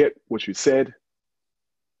will forget what you said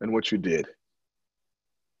and what you did.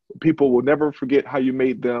 People will never forget how you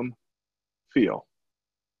made them feel.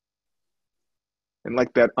 And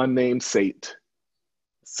like that unnamed saint,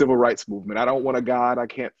 civil rights movement, I don't want a God I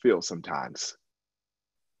can't feel sometimes.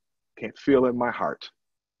 Can't feel in my heart.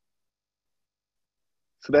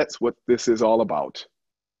 So that's what this is all about,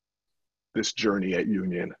 this journey at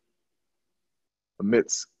Union.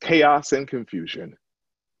 Amidst chaos and confusion,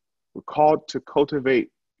 we're called to cultivate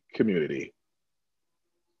community.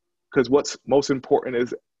 Because what's most important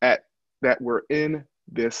is that we're in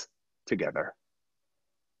this together.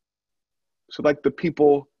 So like the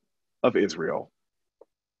people of Israel,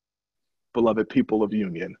 beloved people of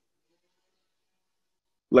Union,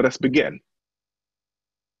 let us begin.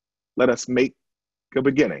 Let us make a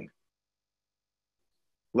beginning.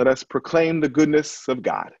 Let us proclaim the goodness of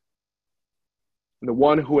God, the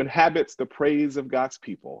one who inhabits the praise of God's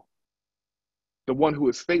people, the one who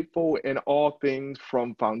is faithful in all things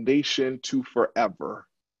from foundation to forever,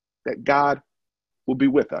 that God will be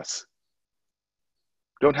with us.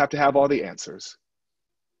 Don't have to have all the answers.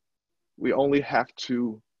 We only have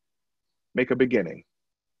to make a beginning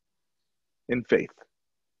in faith.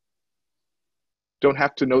 Don't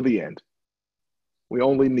have to know the end. We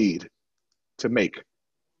only need to make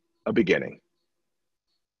a beginning.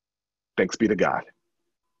 Thanks be to God.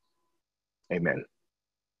 Amen.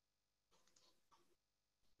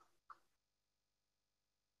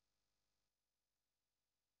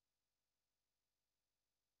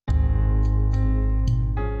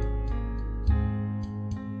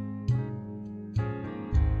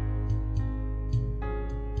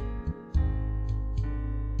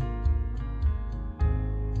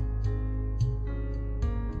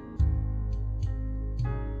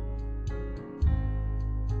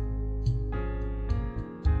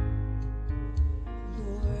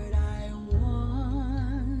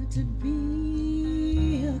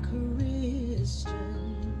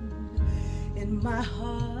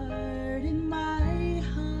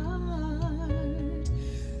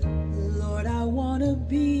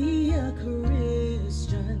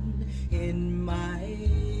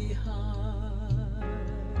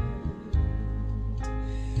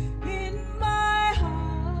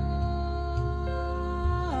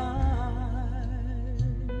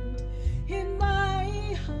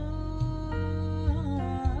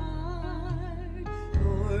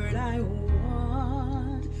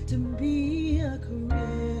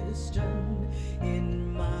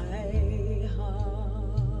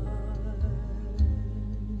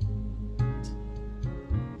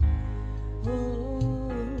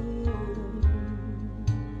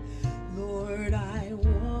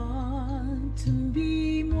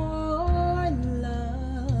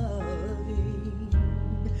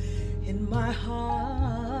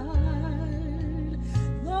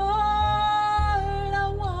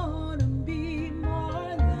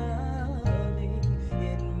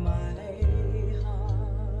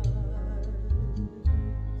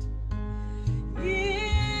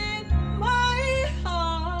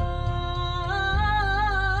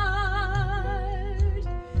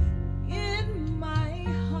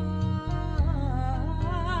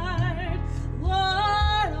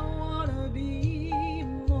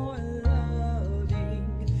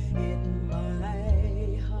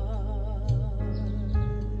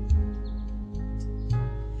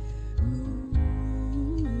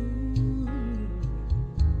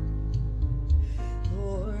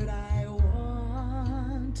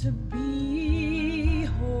 to be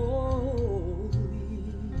holy,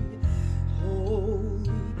 holy,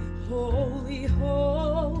 holy,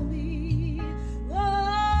 holy. Lord,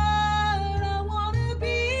 I want to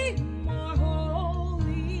be more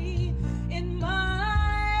holy in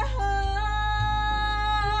my heart,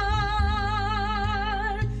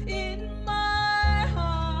 in my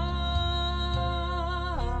heart,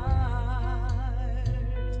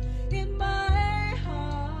 in my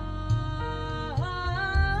heart.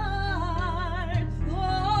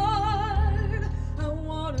 Lord, I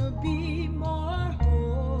want to be more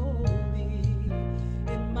holy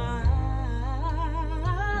in my heart.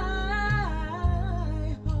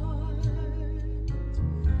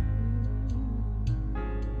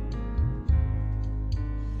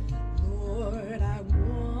 Lord, I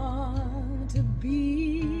want to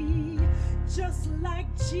be just like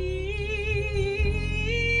Jesus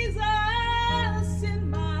in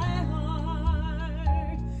my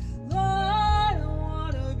heart. Lord, I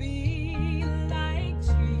want to be like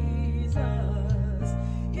Jesus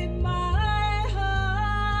in my heart.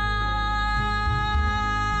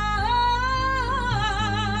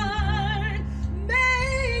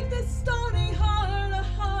 Make the stony heart a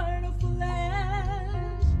heart of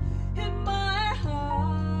flesh in my heart.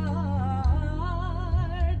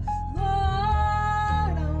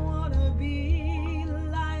 Lord, I want to be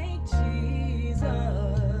like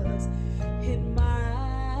Jesus in my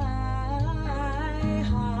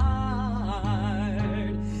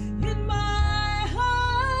heart, in my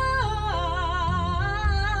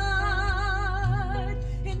heart,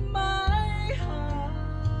 in my heart.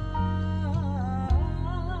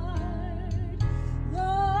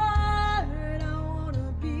 Lord, I want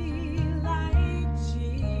to be like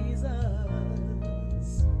Jesus.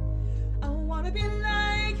 I want to be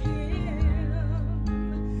like him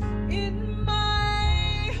in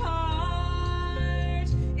my heart,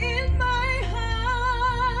 in my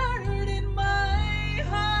heart, in my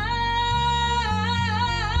heart.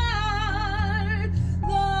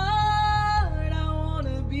 Lord, I want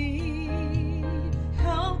to be,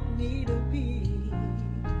 help me to be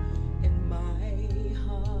in my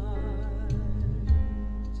heart.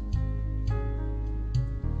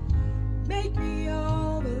 Make me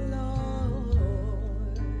all the Lord.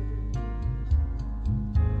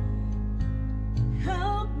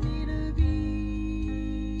 Help me to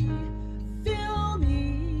be, fill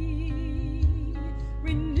me,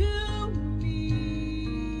 renew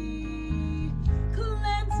me,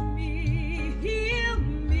 cleanse me, heal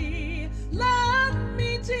me, love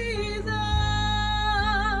me, Jesus.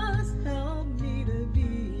 Help me to be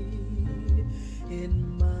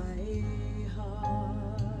in my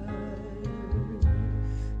heart.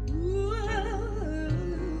 Ooh.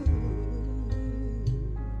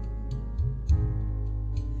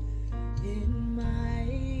 In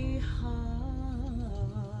my heart.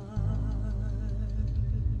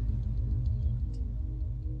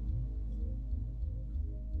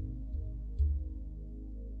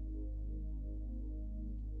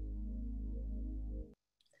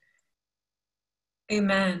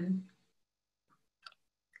 Amen.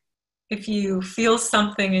 If you feel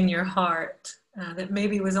something in your heart that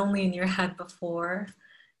maybe was only in your head before,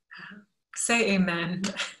 say amen.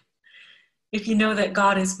 If you know that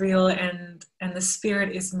God is real and the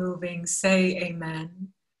Spirit is moving, say amen.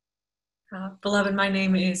 Beloved, my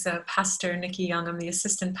name is Pastor Nikki Young. I'm the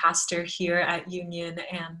assistant pastor here at Union,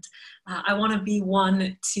 and I want to be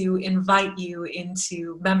one to invite you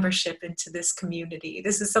into membership into this community.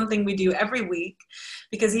 This is something we do every week,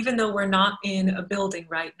 because even though we're not in a building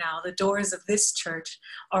right now, the doors of this church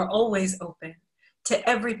are always open to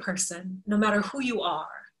every person, no matter who you are.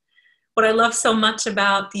 What I love so much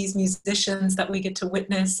about these musicians that we get to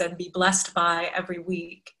witness and be blessed by every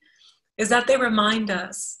week is that they remind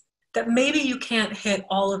us that maybe you can't hit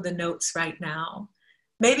all of the notes right now.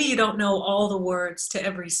 Maybe you don't know all the words to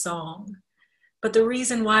every song. But the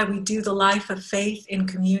reason why we do the life of faith in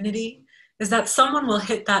community is that someone will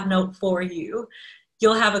hit that note for you.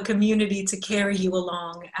 You'll have a community to carry you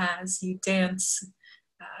along as you dance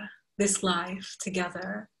this life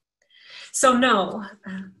together. So no,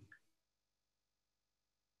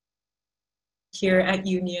 here at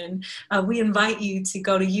Union, we invite you to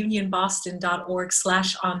go to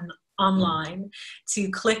unionboston.org/online to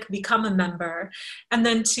click Become a Member, and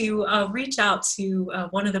then to reach out to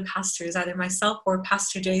one of the pastors, either myself or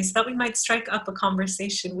Pastor Jay, so that we might strike up a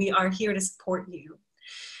conversation. We are here to support you.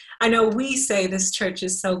 I know we say this church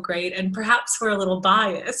is so great, and perhaps we're a little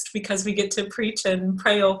biased because we get to preach and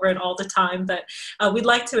pray over it all the time, but we'd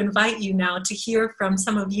like to invite you now to hear from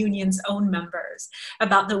some of Union's own members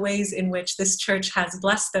about the ways in which this church has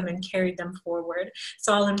blessed them and carried them forward.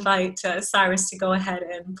 So I'll invite Cyrus to go ahead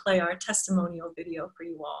and play our testimonial video for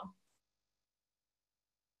you all.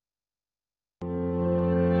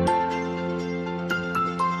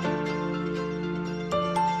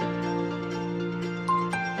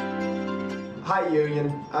 Hi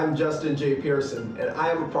Union, I'm Justin J. Pearson, and I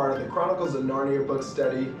am a part of the Chronicles of Narnia book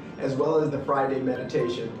study as well as the Friday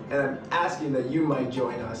meditation, and I'm asking that you might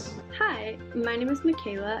join us. Hi, my name is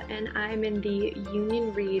Michaela, and I'm in the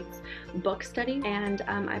Union Reads book study, and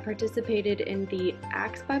I participated in the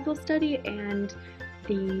Acts Bible study and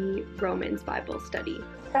the Romans Bible study.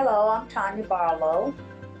 Hello, I'm Tanya Barlow.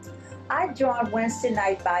 I joined Wednesday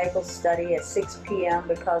night Bible study at 6 p.m.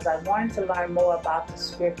 because I wanted to learn more about the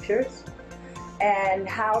scriptures and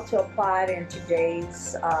how to apply it in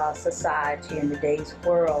today's society, in today's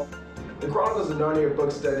world. The Chronicles of Narnia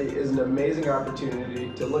book study is an amazing opportunity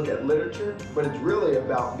to look at literature, but it's really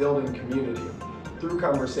about building community through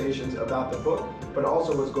conversations about the book, but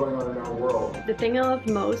also what's going on in our world. The thing I love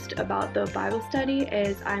most about the Bible study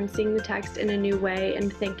is I'm seeing the text in a new way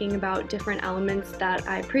and thinking about different elements that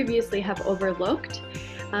I previously have overlooked.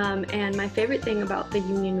 And my favorite thing about the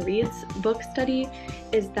Union Reads book study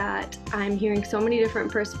is that I'm hearing so many different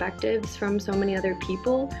perspectives from so many other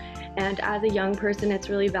people. And as a young person, it's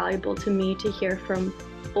really valuable to me to hear from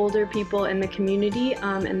older people in the community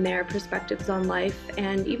and their perspectives on life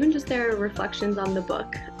and even just their reflections on the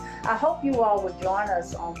book. I hope you all will join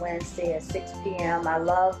us on Wednesday at 6 p.m. I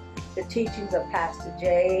love the teachings of Pastor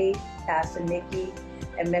Jay, Pastor Nikki,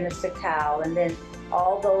 and Minister Cal. And then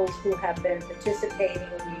all those who have been participating,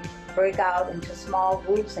 we break out into small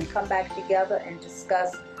groups and come back together and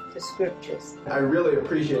discuss the scriptures. I really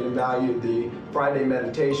appreciate and value the Friday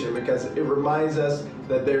meditation because it reminds us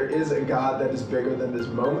that there is a God that is bigger than this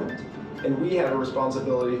moment, and we have a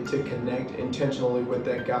responsibility to connect intentionally with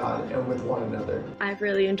that God and with one another. I've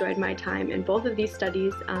really enjoyed my time in both of these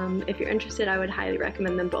studies. If you're interested, I would highly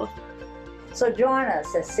recommend them both. So join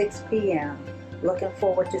us at 6 p.m. Looking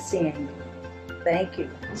forward to seeing you. Thank you.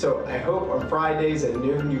 So I hope on Fridays at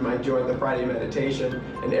noon you might join the Friday meditation,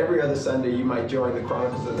 and every other Sunday you might join the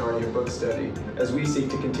Chronicles of Narnia book study as we seek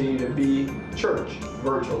to continue to be church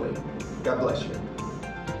virtually. God bless you.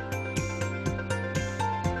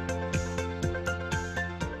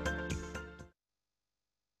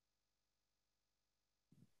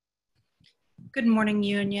 Good morning,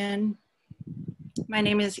 Union. My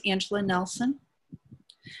name is Angela Nelson,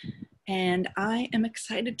 and I am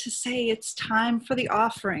excited to say it's time for the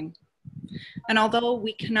offering. And although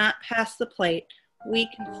we cannot pass the plate, we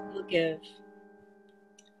can still give.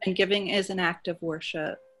 And giving is an act of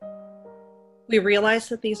worship. We realize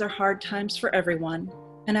that these are hard times for everyone,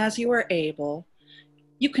 and as you are able,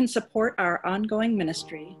 you can support our ongoing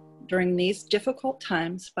ministry during these difficult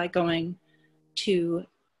times by going to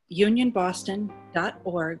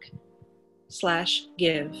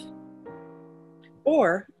unionboston.org/give.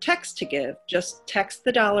 Or text to give. Just text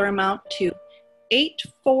the dollar amount to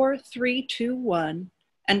 84321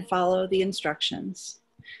 and follow the instructions.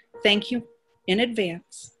 Thank you in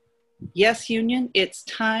advance. Yes, Union, it's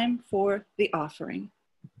time for the offering.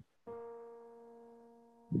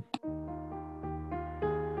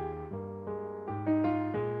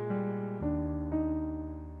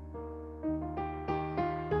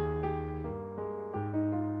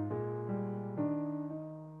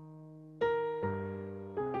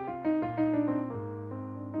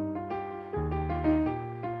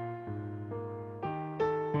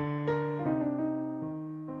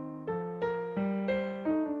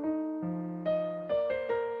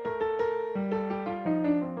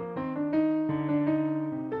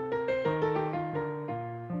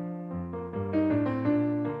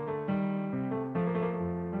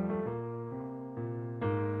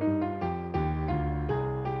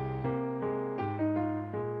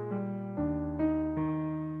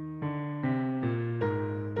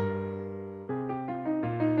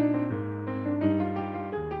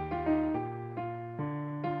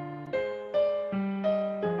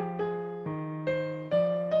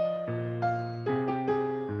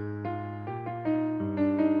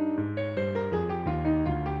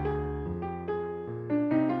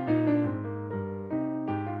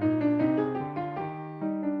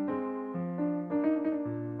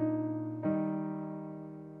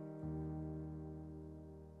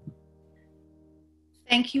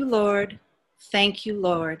 Thank you, Lord. Thank you,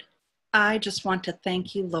 Lord. I just want to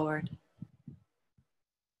thank you, Lord.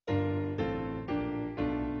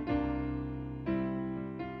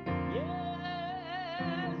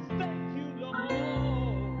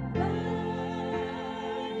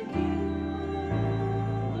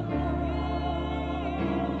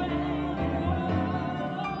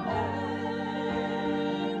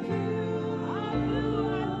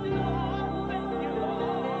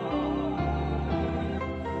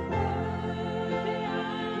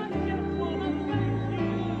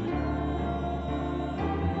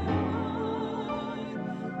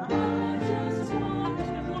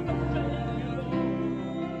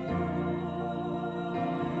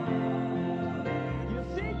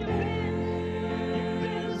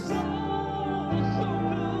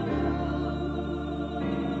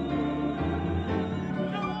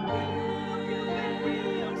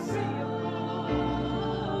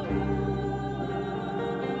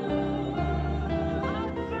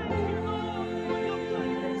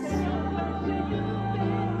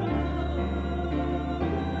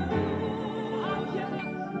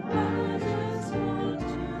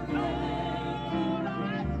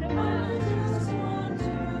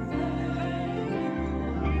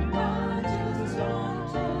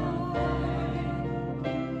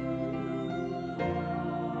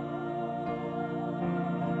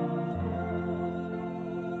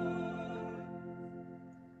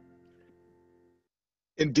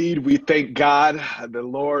 Indeed, we thank God, the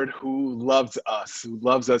Lord who loves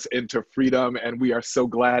us into freedom. And we are so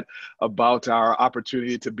glad about our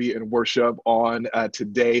opportunity to be in worship on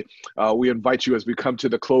today. We invite you as we come to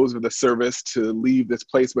the close of the service to leave this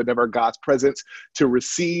place but never God's presence, to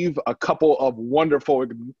receive a couple of wonderful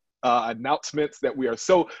announcements that we are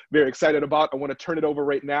so very excited about. I want to turn it over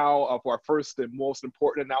right now for our first and most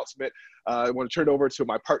important announcement. I want to turn it over to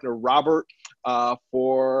my partner, Robert,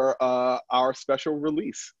 for our special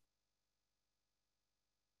release.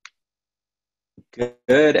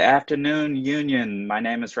 Good afternoon, Union. My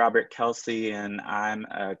name is Robert Kelsey, and I'm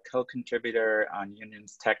a co-contributor on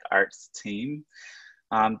Union's Tech Arts team.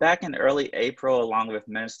 Back in early April, along with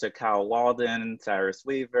Minister Kyle Walden, Cyrus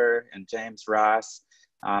Weaver, and James Ross,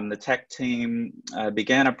 the tech team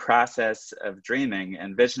began a process of dreaming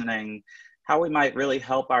and visioning how we might really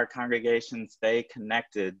help our congregation stay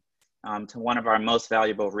connected to one of our most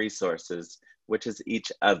valuable resources, which is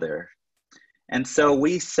each other. And so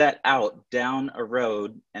we set out down a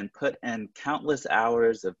road and put in countless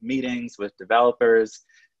hours of meetings with developers,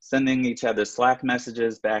 sending each other Slack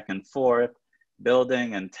messages back and forth,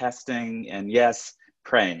 building and testing, and yes,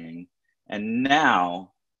 praying. And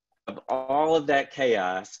now, of all of that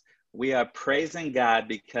chaos, we are praising God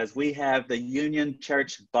because we have the Union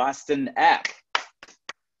Church Boston app.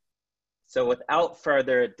 So without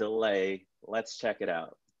further delay, let's check it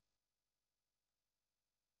out.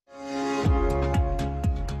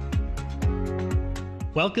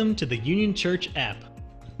 Welcome to the Union Church app.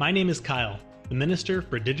 My name is Kyle, the Minister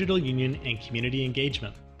for Digital Union and Community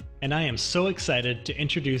Engagement, and I am so excited to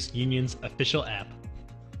introduce Union's official app.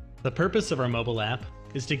 The purpose of our mobile app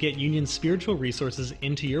is to get Union's spiritual resources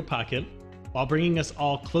into your pocket while bringing us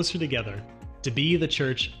all closer together to be the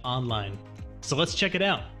church online. So let's check it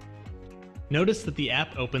out. Notice that the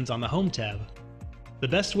app opens on the Home tab. The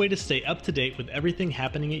best way to stay up to date with everything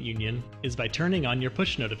happening at Union is by turning on your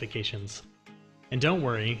push notifications. And don't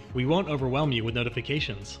worry, we won't overwhelm you with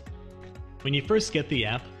notifications. When you first get the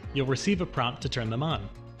app, you'll receive a prompt to turn them on.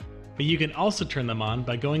 But you can also turn them on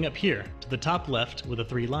by going up here to the top left with the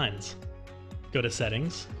 3 lines. Go to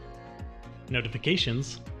Settings,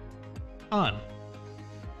 Notifications, On.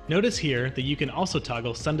 Notice here that you can also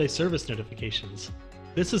toggle Sunday service notifications.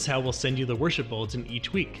 This is how we'll send you the worship bulletin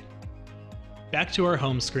each week. Back to our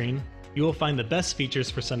home screen, you will find the best features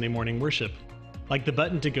for Sunday morning worship, like the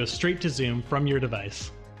button to go straight to Zoom from your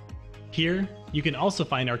device. Here, you can also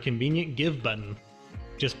find our convenient Give button.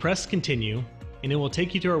 Just press Continue, and it will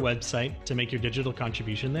take you to our website to make your digital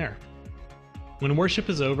contribution there. When worship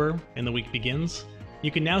is over and the week begins, you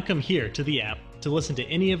can now come here to the app to listen to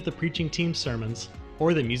any of the preaching team's sermons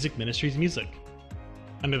or the music ministry's music.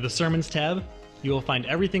 Under the Sermons tab, you will find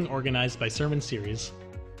everything organized by sermon series,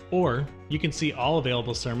 or you can see all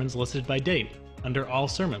available sermons listed by date under All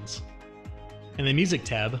Sermons. In the Music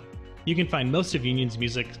tab, you can find most of Union's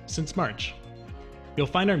music since March. You'll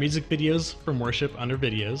find our music videos from worship under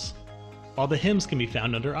Videos, while the hymns can be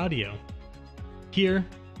found under Audio. Here,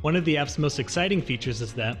 one of the app's most exciting features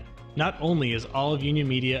is that not only is all of Union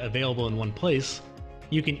media available in one place,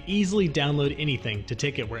 you can easily download anything to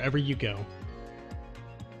take it wherever you go.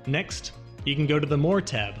 Next, you can go to the More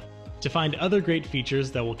tab to find other great features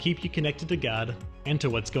that will keep you connected to God and to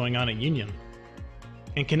what's going on at Union.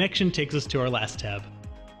 And Connection takes us to our last tab,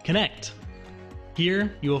 Connect.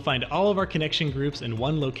 Here, you will find all of our connection groups in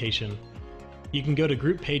one location. You can go to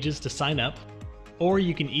group pages to sign up, or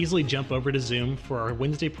you can easily jump over to Zoom for our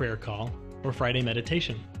Wednesday prayer call or Friday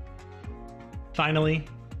meditation. Finally,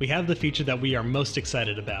 we have the feature that we are most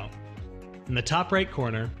excited about. In the top right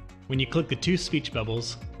corner, when you click the 2 speech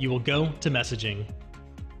bubbles, you will go to Messaging.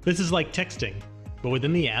 This is like texting, but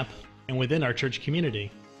within the app and within our church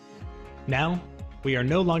community. Now, we are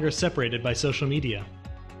no longer separated by social media.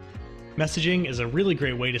 Messaging is a really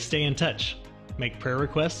great way to stay in touch, make prayer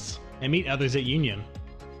requests, and meet others at Union.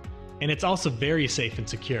 And it's also very safe and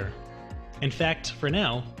secure. In fact, for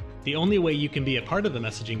now, the only way you can be a part of the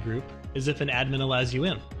messaging group is if an admin allows you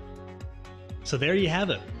in. So there you have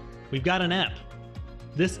it. We've got an app.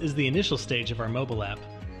 This is the initial stage of our mobile app,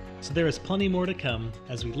 so there is plenty more to come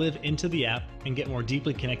as we live into the app and get more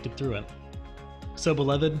deeply connected through it. So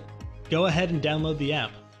beloved, go ahead and download the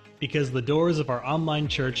app, because the doors of our online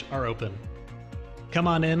church are open. Come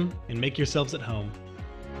on in and make yourselves at home.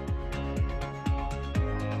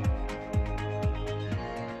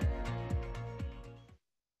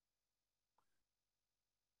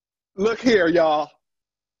 Look here, y'all.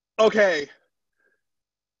 Okay.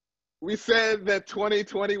 We said that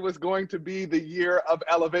 2020 was going to be the year of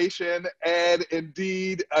elevation, and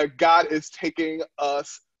indeed, God is taking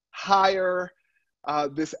us higher.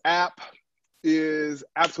 This app is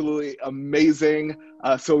absolutely amazing.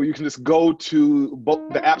 So you can just go to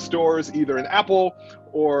both the app stores, either in Apple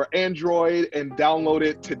or Android, and download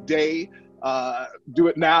it today. Do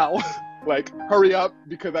it now. Like, hurry up,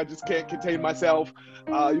 because I just can't contain myself.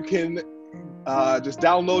 You can just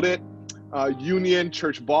download it. Union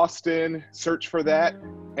Church Boston, search for that,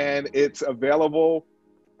 and it's available.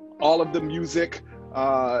 All of the music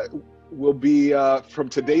will be from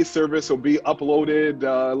today's service will be uploaded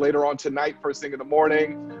later on tonight, first thing in the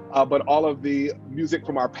morning. But all of the music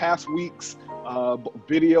from our past weeks,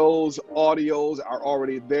 videos, audios are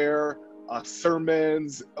already there.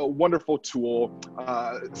 Sermons, a wonderful tool.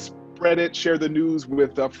 Spread it, share the news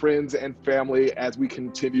with friends and family as we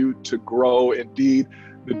continue to grow. Indeed,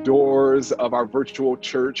 the doors of our virtual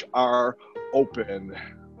church are open,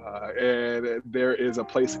 and there is a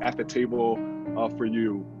place at the table for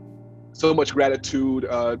you. So much gratitude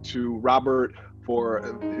to Robert for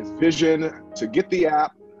his vision to get the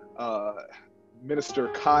app, Minister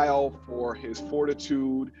Kyle for his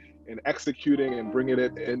fortitude in executing and bringing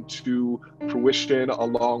it into fruition,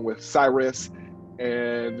 along with Cyrus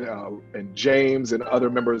and James and other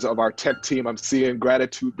members of our tech team. I'm seeing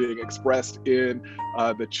gratitude being expressed in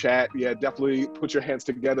the chat. Yeah, definitely put your hands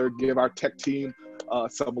together, give our tech team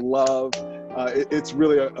some love. It's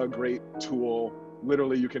really a great tool.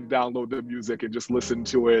 Literally, you can download the music and just listen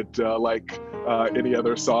to it like any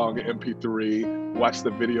other song, MP3, watch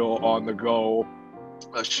the video on the go,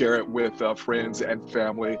 share it with friends and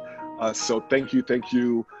family. So thank you. Thank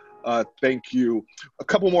you. A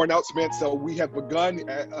couple more announcements. So we have begun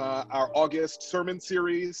our August sermon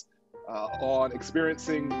series on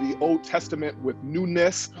experiencing the Old Testament with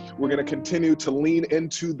newness. We're going to continue to lean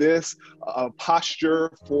into this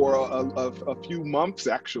posture for a few months,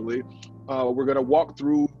 actually. We're going to walk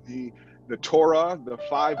through the Torah, the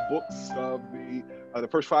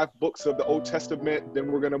first 5 books of the Old Testament.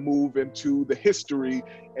 Then we're going to move into the history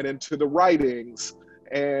and into the writings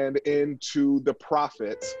and into the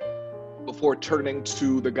prophets before turning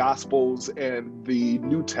to the Gospels and the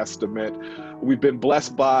New Testament. We've been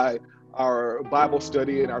blessed by our Bible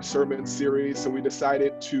study and our sermon series, so we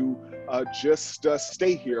decided to just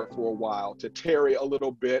stay here for a while, to tarry a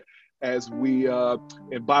little bit as we,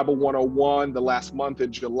 in Bible 101, the last month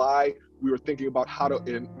in July, we were thinking about how to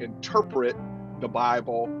interpret the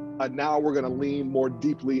Bible. Now we're going to lean more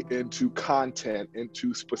deeply into content,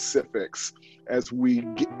 into specifics, as we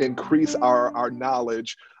increase our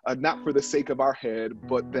knowledge, not for the sake of our head,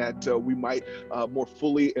 but that we might more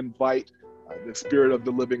fully invite the Spirit of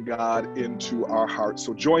the living God into our hearts.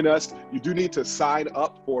 So join us. You do need to sign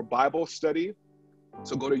up for Bible study.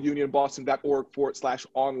 So go to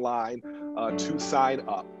unionboston.org/online to sign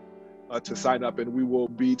up. And we will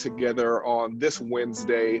be together on this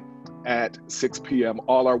Wednesday at 6 p.m.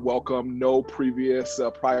 All are welcome. No previous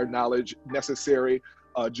prior knowledge necessary.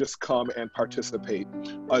 Just come and participate.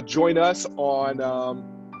 Join us.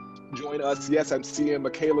 Yes, I'm seeing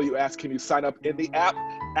Michaela. You asked, can you sign up in the app?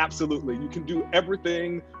 Absolutely. You can do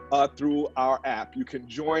everything through our app. You can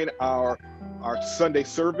join our Sunday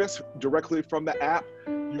service directly from the app.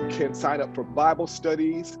 You can sign up for Bible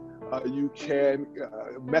studies. You can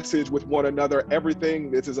message with one another, everything.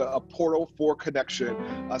 This is a portal for connection.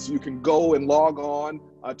 So you can go and log on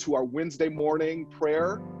to our Wednesday morning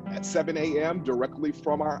prayer at 7 a.m. directly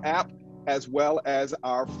from our app, as well as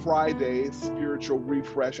our Friday spiritual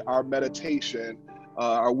refresh, our meditation,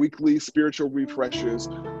 our weekly spiritual refreshes,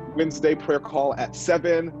 Wednesday prayer call at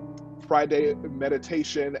 7, Friday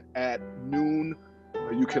meditation at noon.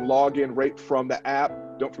 You can log in right from the app.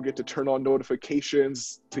 Don't forget to turn on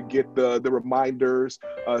notifications to get the reminders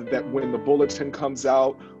that when the bulletin comes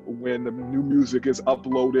out, when the new music is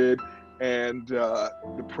uploaded, and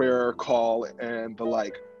the prayer call and the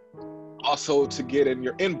like. Also, to get in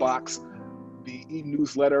your inbox, the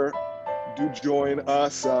e-newsletter. Do join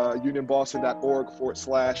us,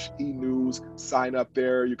 unionboston.org/e-news. Sign up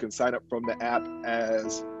there. You can sign up from the app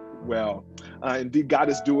as well. Indeed, God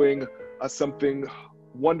is doing something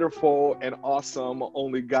wonderful and awesome.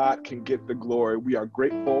 Only God can get the glory. We are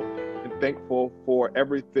grateful and thankful for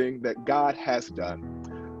everything that God has done,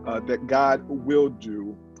 that God will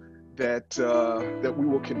do, that we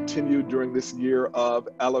will continue during this year of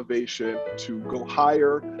elevation to go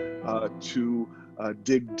higher, to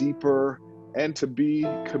dig deeper, and to be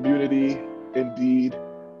community indeed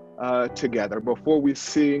together. Before we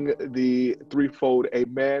sing the threefold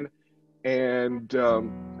amen and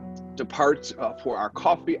depart for our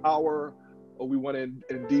coffee hour, we want to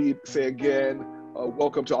indeed say again,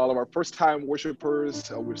 Welcome to all of our first-time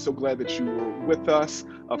worshipers. We're so glad that you were with us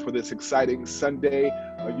for this exciting Sunday.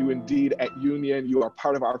 You indeed at Union, you are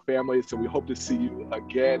part of our family, so we hope to see you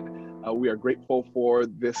again. We are grateful for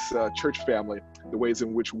this church family, the ways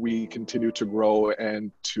in which we continue to grow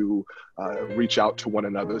and to reach out to one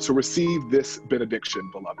another. So receive this benediction,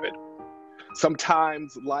 beloved.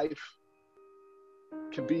 Sometimes life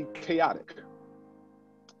can be chaotic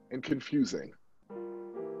and confusing,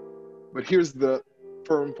 but here's the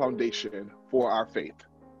firm foundation for our faith.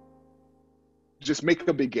 Just make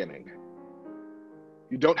a beginning.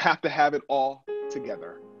 You don't have to have it all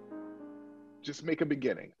together. Just make a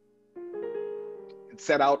beginning and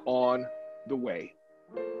set out on the way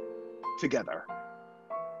together.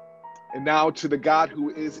 And now to the God who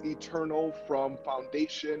is eternal from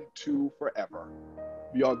foundation to forever,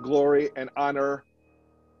 be all glory and honor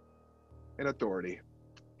and authority,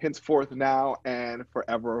 henceforth, now, and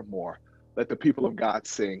forevermore. Let the people of God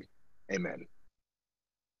sing, amen.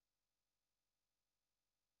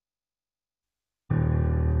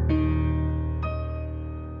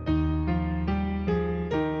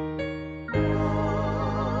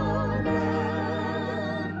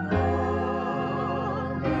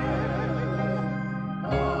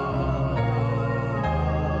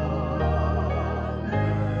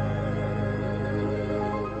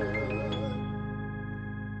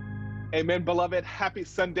 Amen, beloved. Happy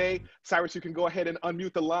Sunday. Cyrus, you can go ahead and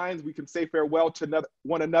unmute the lines. We can say farewell to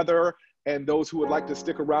one another. And those who would like to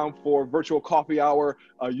stick around for virtual coffee hour,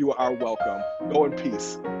 you are welcome. Go in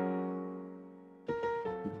peace.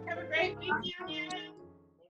 Have a great week, Union.